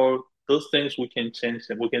 alcohol, those things we can change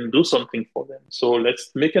them. We can do something for them. So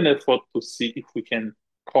let's make an effort to see if we can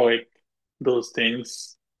correct those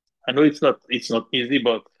things. I know it's not easy,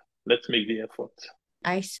 but let's make the effort.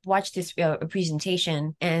 Watched this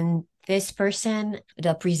presentation, and this person,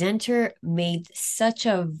 the presenter, made such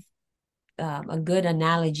a good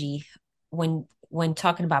analogy when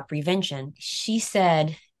talking about prevention. She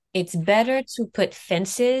said it's better to put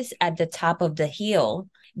fences at the top of the hill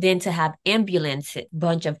than to have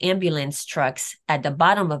bunch of ambulance trucks at the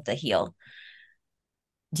bottom of the hill.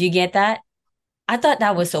 Do you get that? I thought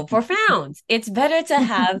that was so profound. It's better to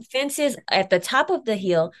have fences at the top of the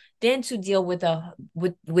hill than to deal with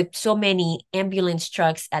with so many ambulance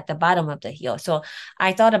trucks at the bottom of the hill. So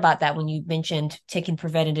I thought about that when you mentioned taking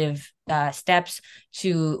preventative steps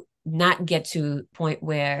to not get to point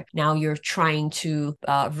where now you're trying to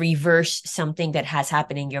reverse something that has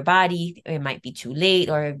happened in your body. It might be too late,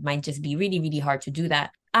 or it might just be really, really hard to do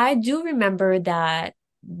that. I do remember that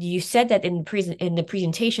you said that in the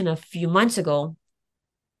presentation a few months ago,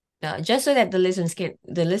 just so that the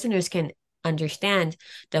listeners can understand,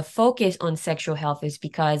 the focus on sexual health is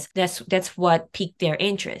because that's what piqued their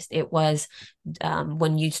interest. It was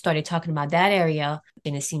when you started talking about that area,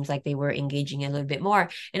 and it seems like they were engaging a little bit more.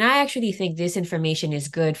 And I actually think this information is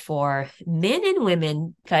good for men and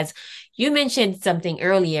women because you mentioned something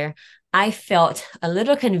earlier. I felt a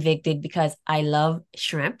little convicted because I love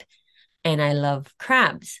shrimp and I love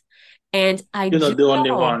crabs. And I You're do not the only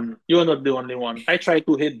know. one. You're not the only one. I try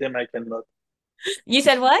to hate them, I cannot. You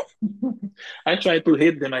said what? I try to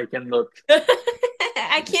hate them, I cannot.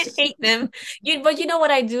 I can't hate them. But you know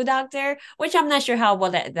what I do, doctor? Which I'm not sure how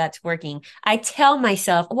well that's working. I tell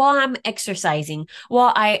myself while I'm exercising,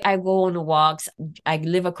 while I go on walks, I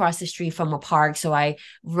live across the street from a park, so I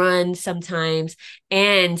run sometimes,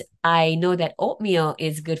 and I know that oatmeal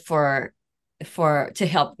is good for to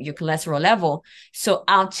help your cholesterol level. So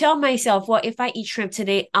I'll tell myself, well, if I eat shrimp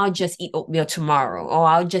today, I'll just eat oatmeal tomorrow, or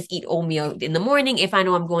I'll just eat oatmeal in the morning if I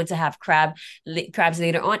know I'm going to have crabs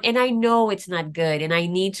later on. And I know it's not good, and I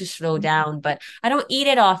need to slow down, but I don't eat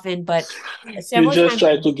it often. But You several just times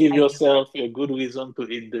try a to week, give I do. yourself a good reason to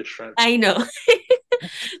eat the shrimp. I know.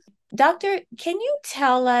 Doctor, can you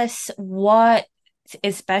tell us what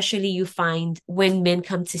especially you find when men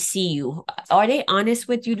come to see you? Are they honest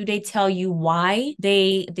with you? Do they tell you why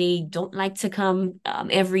they don't like to come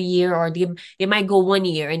every year, or they might go 1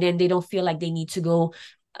 year and then they don't feel like they need to go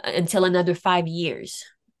until another 5 years?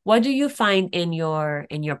 What do you find in your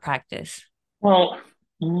practice? Well,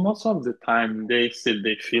 most of the time they say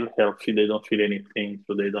they feel healthy, they don't feel anything,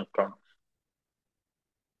 so they don't come.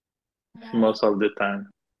 Most of the time.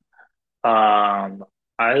 Um,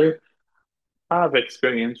 I have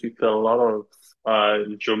experience with a lot of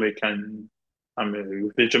Jamaican, I mean,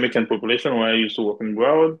 with the Jamaican population when I used to work in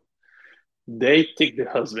abroad, they take the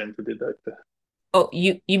husband to the doctor. Oh,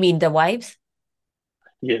 you mean the wives? Oh,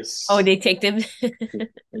 Yes, they take them.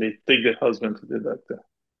 they take the husband to the doctor.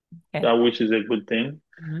 Okay. That which is a good thing.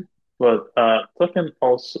 Mhm. But talking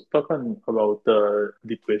about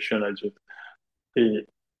depression, I just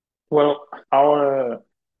well, our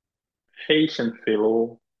Haitian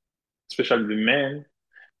fellow, especially the men,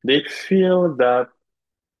 they feel that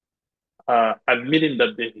admitting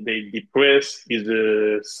that they depressed is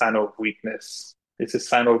a sign of weakness. It's a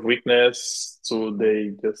sign of weakness, so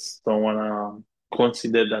they just don't want to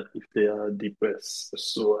consider that if they are depressed.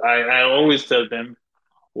 So I always tell them,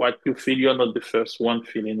 what you feel, you're not the first one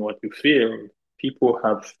feeling what you feel. People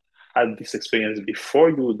have had this experience before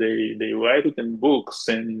you. They write it in books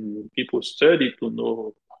and people study to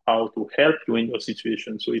know how to help you in your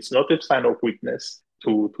situation. So it's not a sign of weakness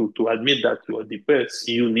to admit that you are depressed.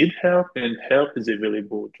 You need help and help is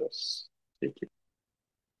available. Just take it.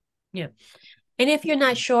 Yeah. And if you're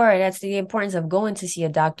not sure, that's the importance of going to see a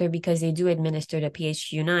doctor because they do administer the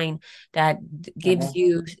PHQ-9 that gives Mhm.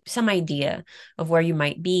 you some idea of where you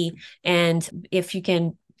might be. And if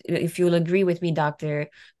you'll agree with me, doctor,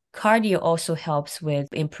 cardio also helps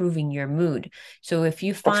with improving your mood. So if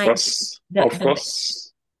you Of find course, the, of the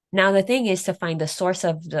course. now the thing is to find the source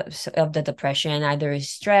of the depression, either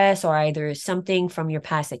stress or either something from your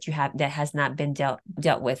past that you have that has not been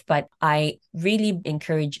dealt with. But I really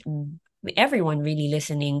encourage everyone really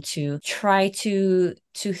listening to try to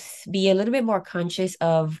be a little bit more conscious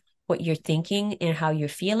of what you're thinking and how you're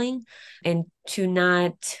feeling, and to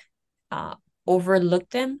not uh, overlook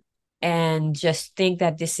them and just think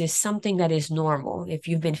that this is something that is normal. If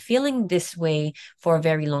you've been feeling this way for a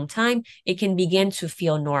very long time, it can begin to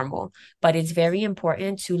feel normal. But it's very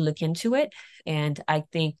important to look into it. And I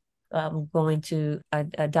think going to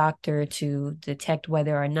a doctor to detect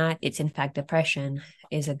whether or not it's in fact depression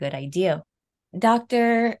is a good idea.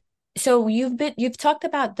 Doctor, so you've talked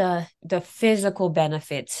about the physical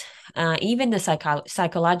benefits, even the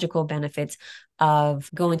psychological benefits of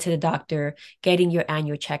going to the doctor, getting your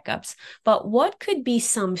annual checkups. But what could be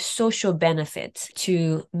some social benefits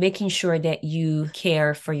to making sure that you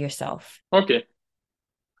care for yourself? Okay.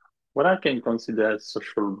 What I can consider as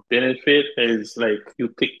social benefit is like you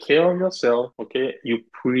take care of yourself, okay? You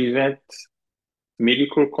prevent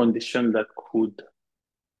medical condition that could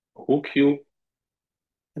hook you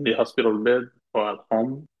in the hospital bed or at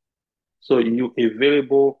home. So you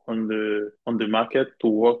available on the market to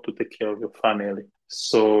work to take care of your family.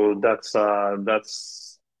 So that's one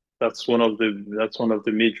of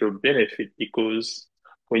the major benefit because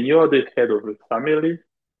when you're the head of the family,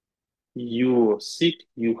 you are sick,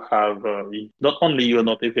 you have not only you're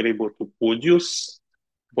not available to produce,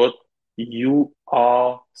 but you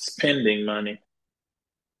are spending money.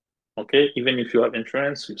 Okay, even if you have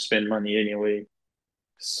insurance, you spend money anyway.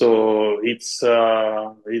 So it's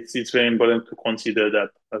very important to consider that.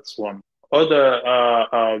 That's one. Other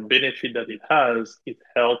benefit that it has, it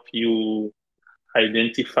help you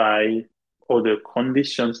identify other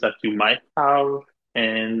conditions that you might have,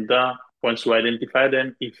 and once you identify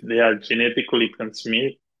them, if they are genetically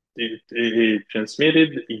transmitted, you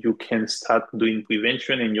can start doing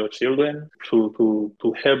prevention in your children to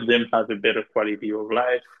help them have a better quality of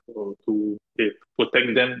life or to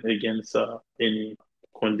protect them against any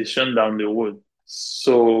condition down the road.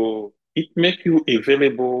 So it make you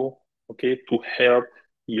available, okay, to help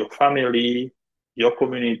your family, your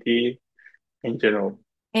community in general.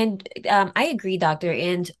 And I agree, doctor.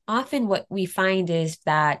 And often what we find is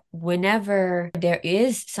that whenever there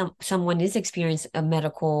is someone is experiencing a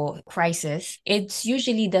medical crisis, it's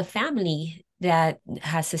usually the family that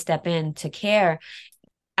has to step in to care.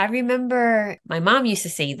 I remember my mom used to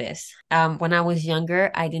say this. When I was younger,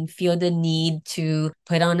 I didn't feel the need to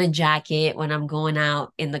put on a jacket when I'm going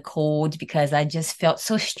out in the cold because I just felt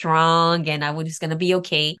so strong and I was just gonna be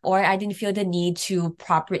okay. Or I didn't feel the need to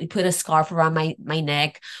properly put a scarf around my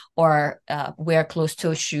neck or wear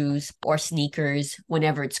closed-toe shoes or sneakers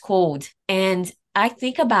whenever it's cold. And I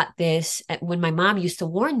think about this when my mom used to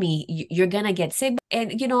warn me, you're gonna get sick.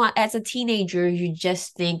 And, as a teenager, you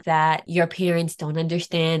just think that your parents don't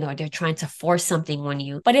understand or they're trying to force something on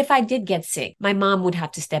you. But if I did get sick, my mom would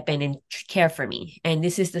have to step in and care for me. And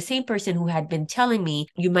this is the same person who had been telling me,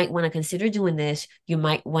 you might want to consider doing this. You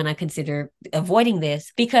might want to consider avoiding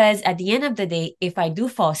this. Because at the end of the day, if I do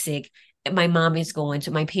fall sick,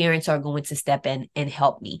 my parents are going to step in and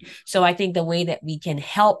help me. So I think the way that we can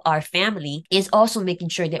help our family is also making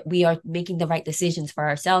sure that we are making the right decisions for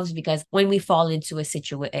ourselves, because when we fall into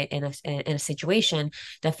in a situation,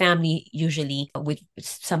 the family usually with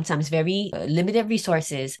sometimes very limited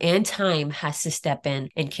resources and time has to step in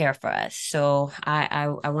and care for us. So I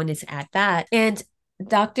wanted to add that. And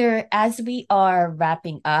doctor, as we are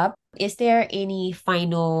wrapping up, is there any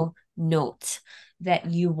final note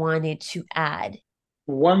that you wanted to add?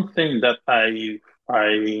 One thing that I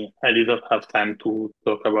did not have time to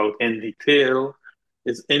talk about in detail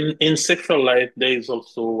is in sexual life, there is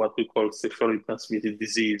also what we call sexually transmitted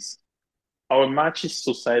disease. Our machist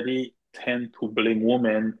society tend to blame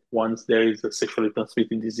women once there is a sexually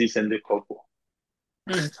transmitted disease in the couple.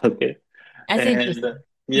 Hmm, Okay. that's And interesting.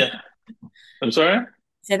 yeah, I'm sorry?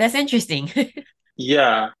 So that's interesting.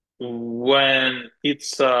 Yeah, when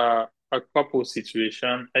it's a couple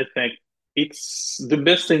situation, I think it's the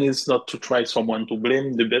best thing is not to try someone to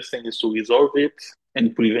blame. The best thing is to resolve it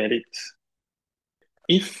and prevent it.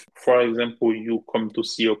 If, for example, you come to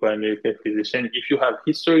see your primary care physician, if you have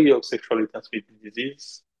history of sexually transmitted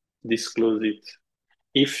disease, disclose it.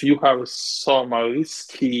 If you have some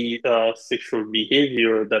risky sexual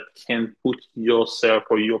behavior that can put yourself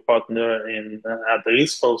or your partner in at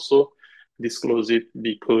risk, also disclose it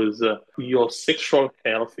because your sexual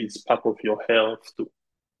health is part of your health too.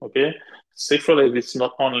 Okay, sexual health is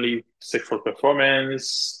not only sexual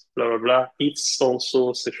performance, blah blah blah. It's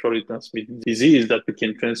also sexually transmitted disease that you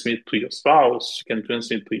can transmit to your spouse, you can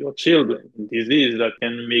transmit to your children. Disease that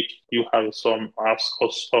can make you have some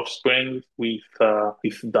offspring with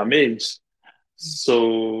damage.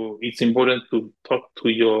 So it's important to talk to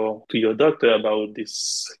your doctor about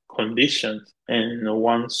this condition. And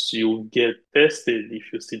once you get tested,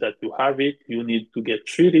 if you see that you have it, you need to get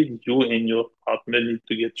treated. You and your partner need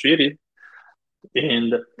to get treated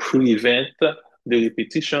and prevent the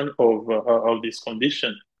repetition of this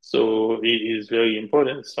condition. So it is very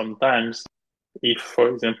important. Sometimes, if, for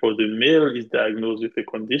example, the male is diagnosed with a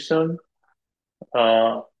condition,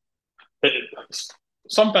 uh,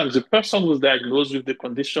 sometimes the person who's diagnosed with the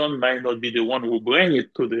condition might not be the one who bring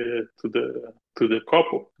it to the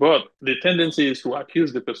couple, but the tendency is to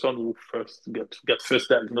accuse the person who first get first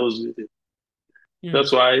diagnosed with it. Hmm,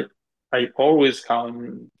 That's why I always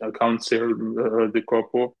counsel the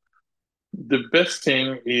couple. The best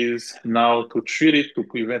thing is now to treat it to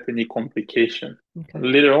prevent any complication. okay.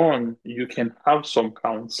 Later on, you can have some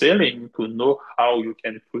counseling to know how you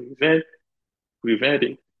can prevent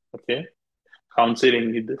it. Okay,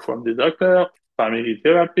 counseling from the doctor, family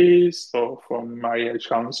therapist, or from marriage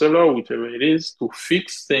counselor, whichever it is, to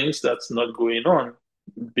fix things that's not going on.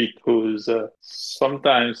 because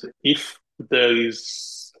sometimes if there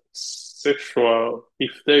is sexual,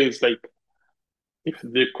 if there is like, if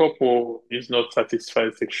the couple is not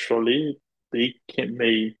satisfied sexually, they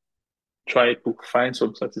may try to find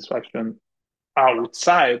some satisfaction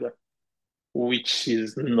outside, which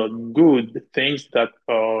is not good. The things that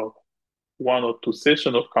one or two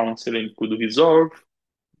sessions of counseling could resolve,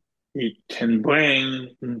 it can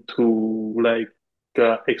bring into like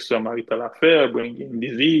extramarital affair, bringing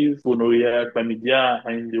disease, gonorrhea, chlamydia,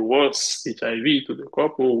 and the worst HIV to the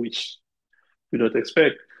couple, which you don't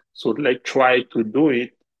expect. So like try to do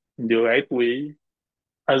it in the right way.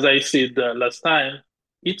 As I said last time,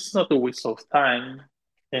 it's not a waste of time,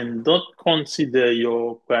 and don't consider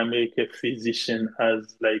your primary care physician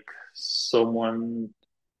as like someone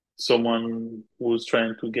who's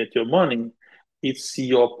trying to get your money. It's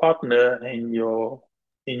your partner and your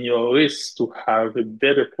in your race to have a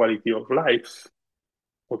better quality of life.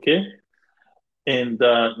 Okay, and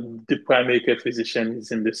the primary care physician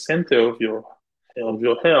is in the center of your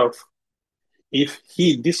health. If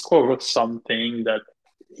he discovers something that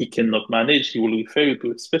he cannot manage, he will refer you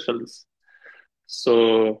to a specialist.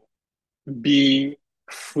 So be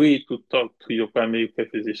free to talk to your primary care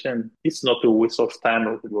physician. It's not a waste of time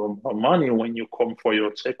or money when you come for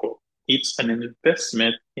your checkup. It's an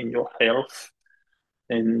investment in your health,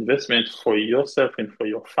 an investment for yourself and for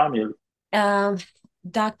your family. Um,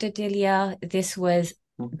 Dr. Delia, this was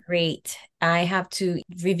great. I have to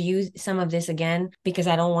review some of this again because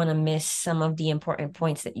I don't want to miss some of the important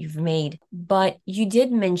points that you've made. But you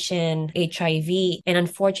did mention HIV, and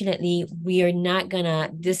unfortunately, we are not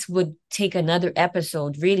gonna, this would take another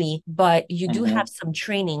episode, really, but you do have Mhm. some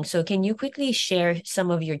training. So can you quickly share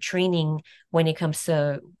some of your training when it comes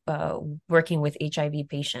to working with HIV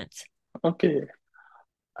patients? Okay.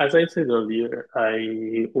 As I said earlier,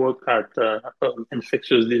 I work at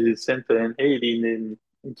infectious disease center in Haiti in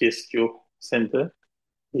Gestio Center.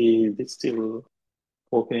 They still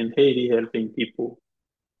working in Haiti, helping people.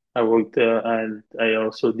 I worked there and I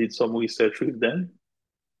also did some research with them.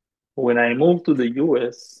 When I moved to the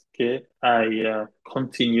US, okay, I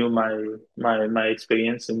continue my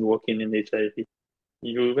experience in working in HIV.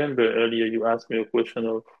 You remember earlier you asked me a question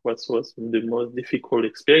of what was the most difficult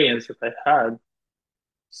experience that I had.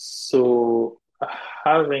 So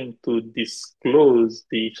having to disclose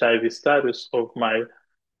the HIV status of my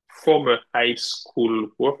former high school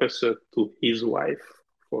professor to his wife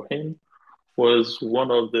for him was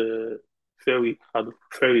one of the very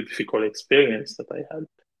difficult experience that I had.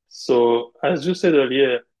 So, as you said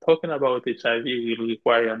earlier, talking about HIV will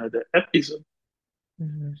require another episode,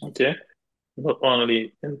 Mhm. okay? Not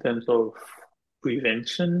only in terms of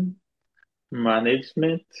prevention,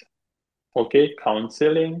 management, okay,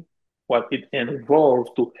 counseling, what it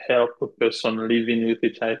involves to help a person living with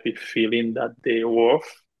HIV feeling that they're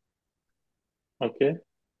worth, okay?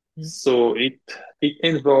 So it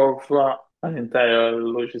involves an entire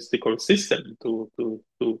logistical system to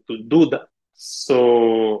do that.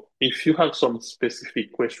 So if you have some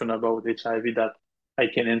specific question about HIV that I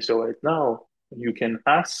can answer right now, you can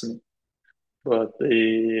ask me. But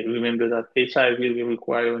remember that HIV will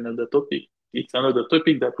require another topic. It's another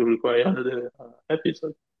topic that will require another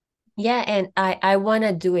episode. Yeah, and I want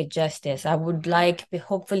to do it justice. I would like,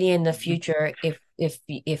 hopefully in the Mhm. future,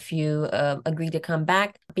 if you agree to come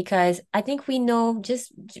back, because I think we know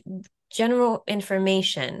just general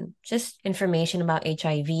information, just information about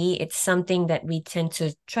HIV. It's something that we tend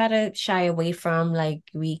to try to shy away from. Like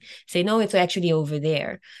we say, no, it's actually over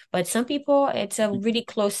there. But some people, it's a really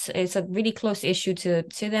close issue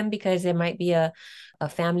to them because there might be a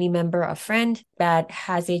family member, a friend that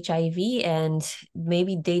has HIV, and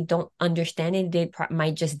maybe they don't understand it. They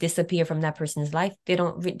might just disappear from that person's life.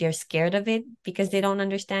 They're scared of it because they don't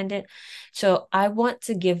understand it. So I want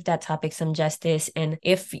to give that topic some justice. And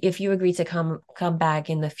if you agree to come back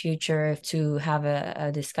in the future to have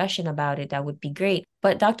a discussion about it, that would be great.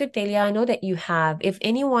 But Dr. Delia, I know that you have, if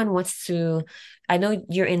anyone wants to, I know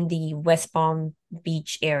you're in the West Palm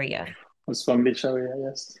Beach area. It's from Beach area,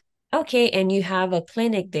 yes. Okay, and you have a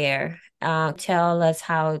clinic there. Tell us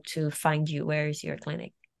how to find you. Where is your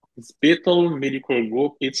clinic? It's Bethel Medical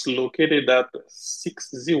Group. It's located at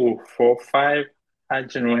 6045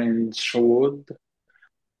 Hagen Range Road,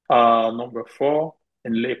 number 4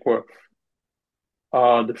 in Lake Worth.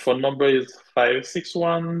 The phone number is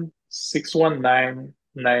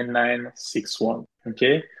 561-619-9961.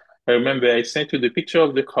 Okay. I remember I sent you the picture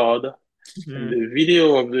of the card and Mhm. the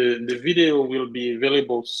video of the video will be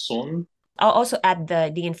available soon. I'll also add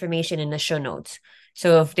the information in the show notes.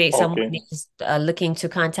 So if someone Okay. is looking to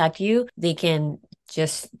contact you, they can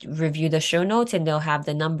just review the show notes and they'll have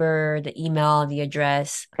the number, the email, the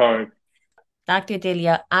address. Correct. Dr.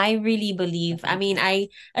 Delia, I really believe, I mean, I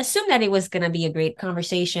assume that it was going to be a great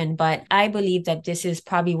conversation, but I believe that this is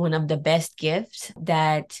probably one of the best gifts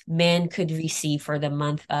that men could receive for the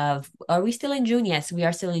month of, are we still in June? Yes, we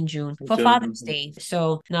are still in June for Father's Day.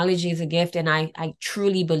 So knowledge is a gift, and I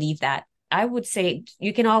truly believe that. I would say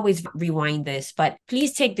you can always rewind this, but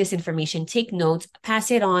please take this information, take notes, pass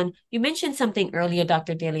it on. You mentioned something earlier,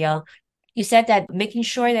 Dr. Delia. You said that making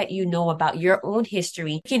sure that you know about your own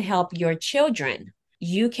history can help your children.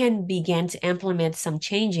 You can begin to implement some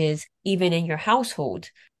changes even in your household.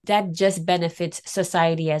 That just benefits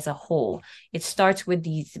society as a whole. It starts with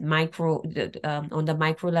these on the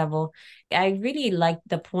micro level. I really like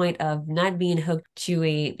the point of not being hooked to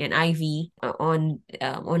an IV on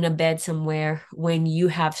a bed somewhere when you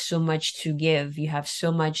have so much to give, you have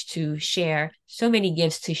so much to share, so many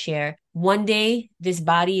gifts to share. One day, this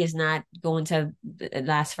body is not going to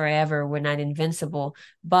last forever. We're not invincible,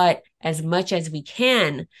 but as much as we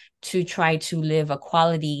can to try to live a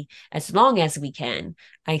quality as long as we can,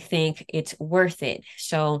 I think it's worth it.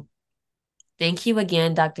 So thank you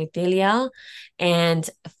again, Dr. Delia. And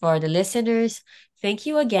for the listeners, thank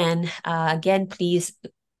you again. Again, please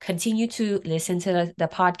continue to listen to the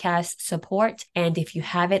podcast, support. And if you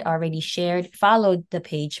haven't already shared, follow the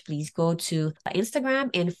page. Please go to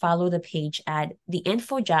Instagram and follow the page at the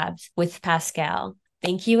InfoJobs with Pascal.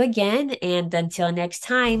 Thank you again. And until next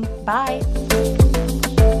time, bye.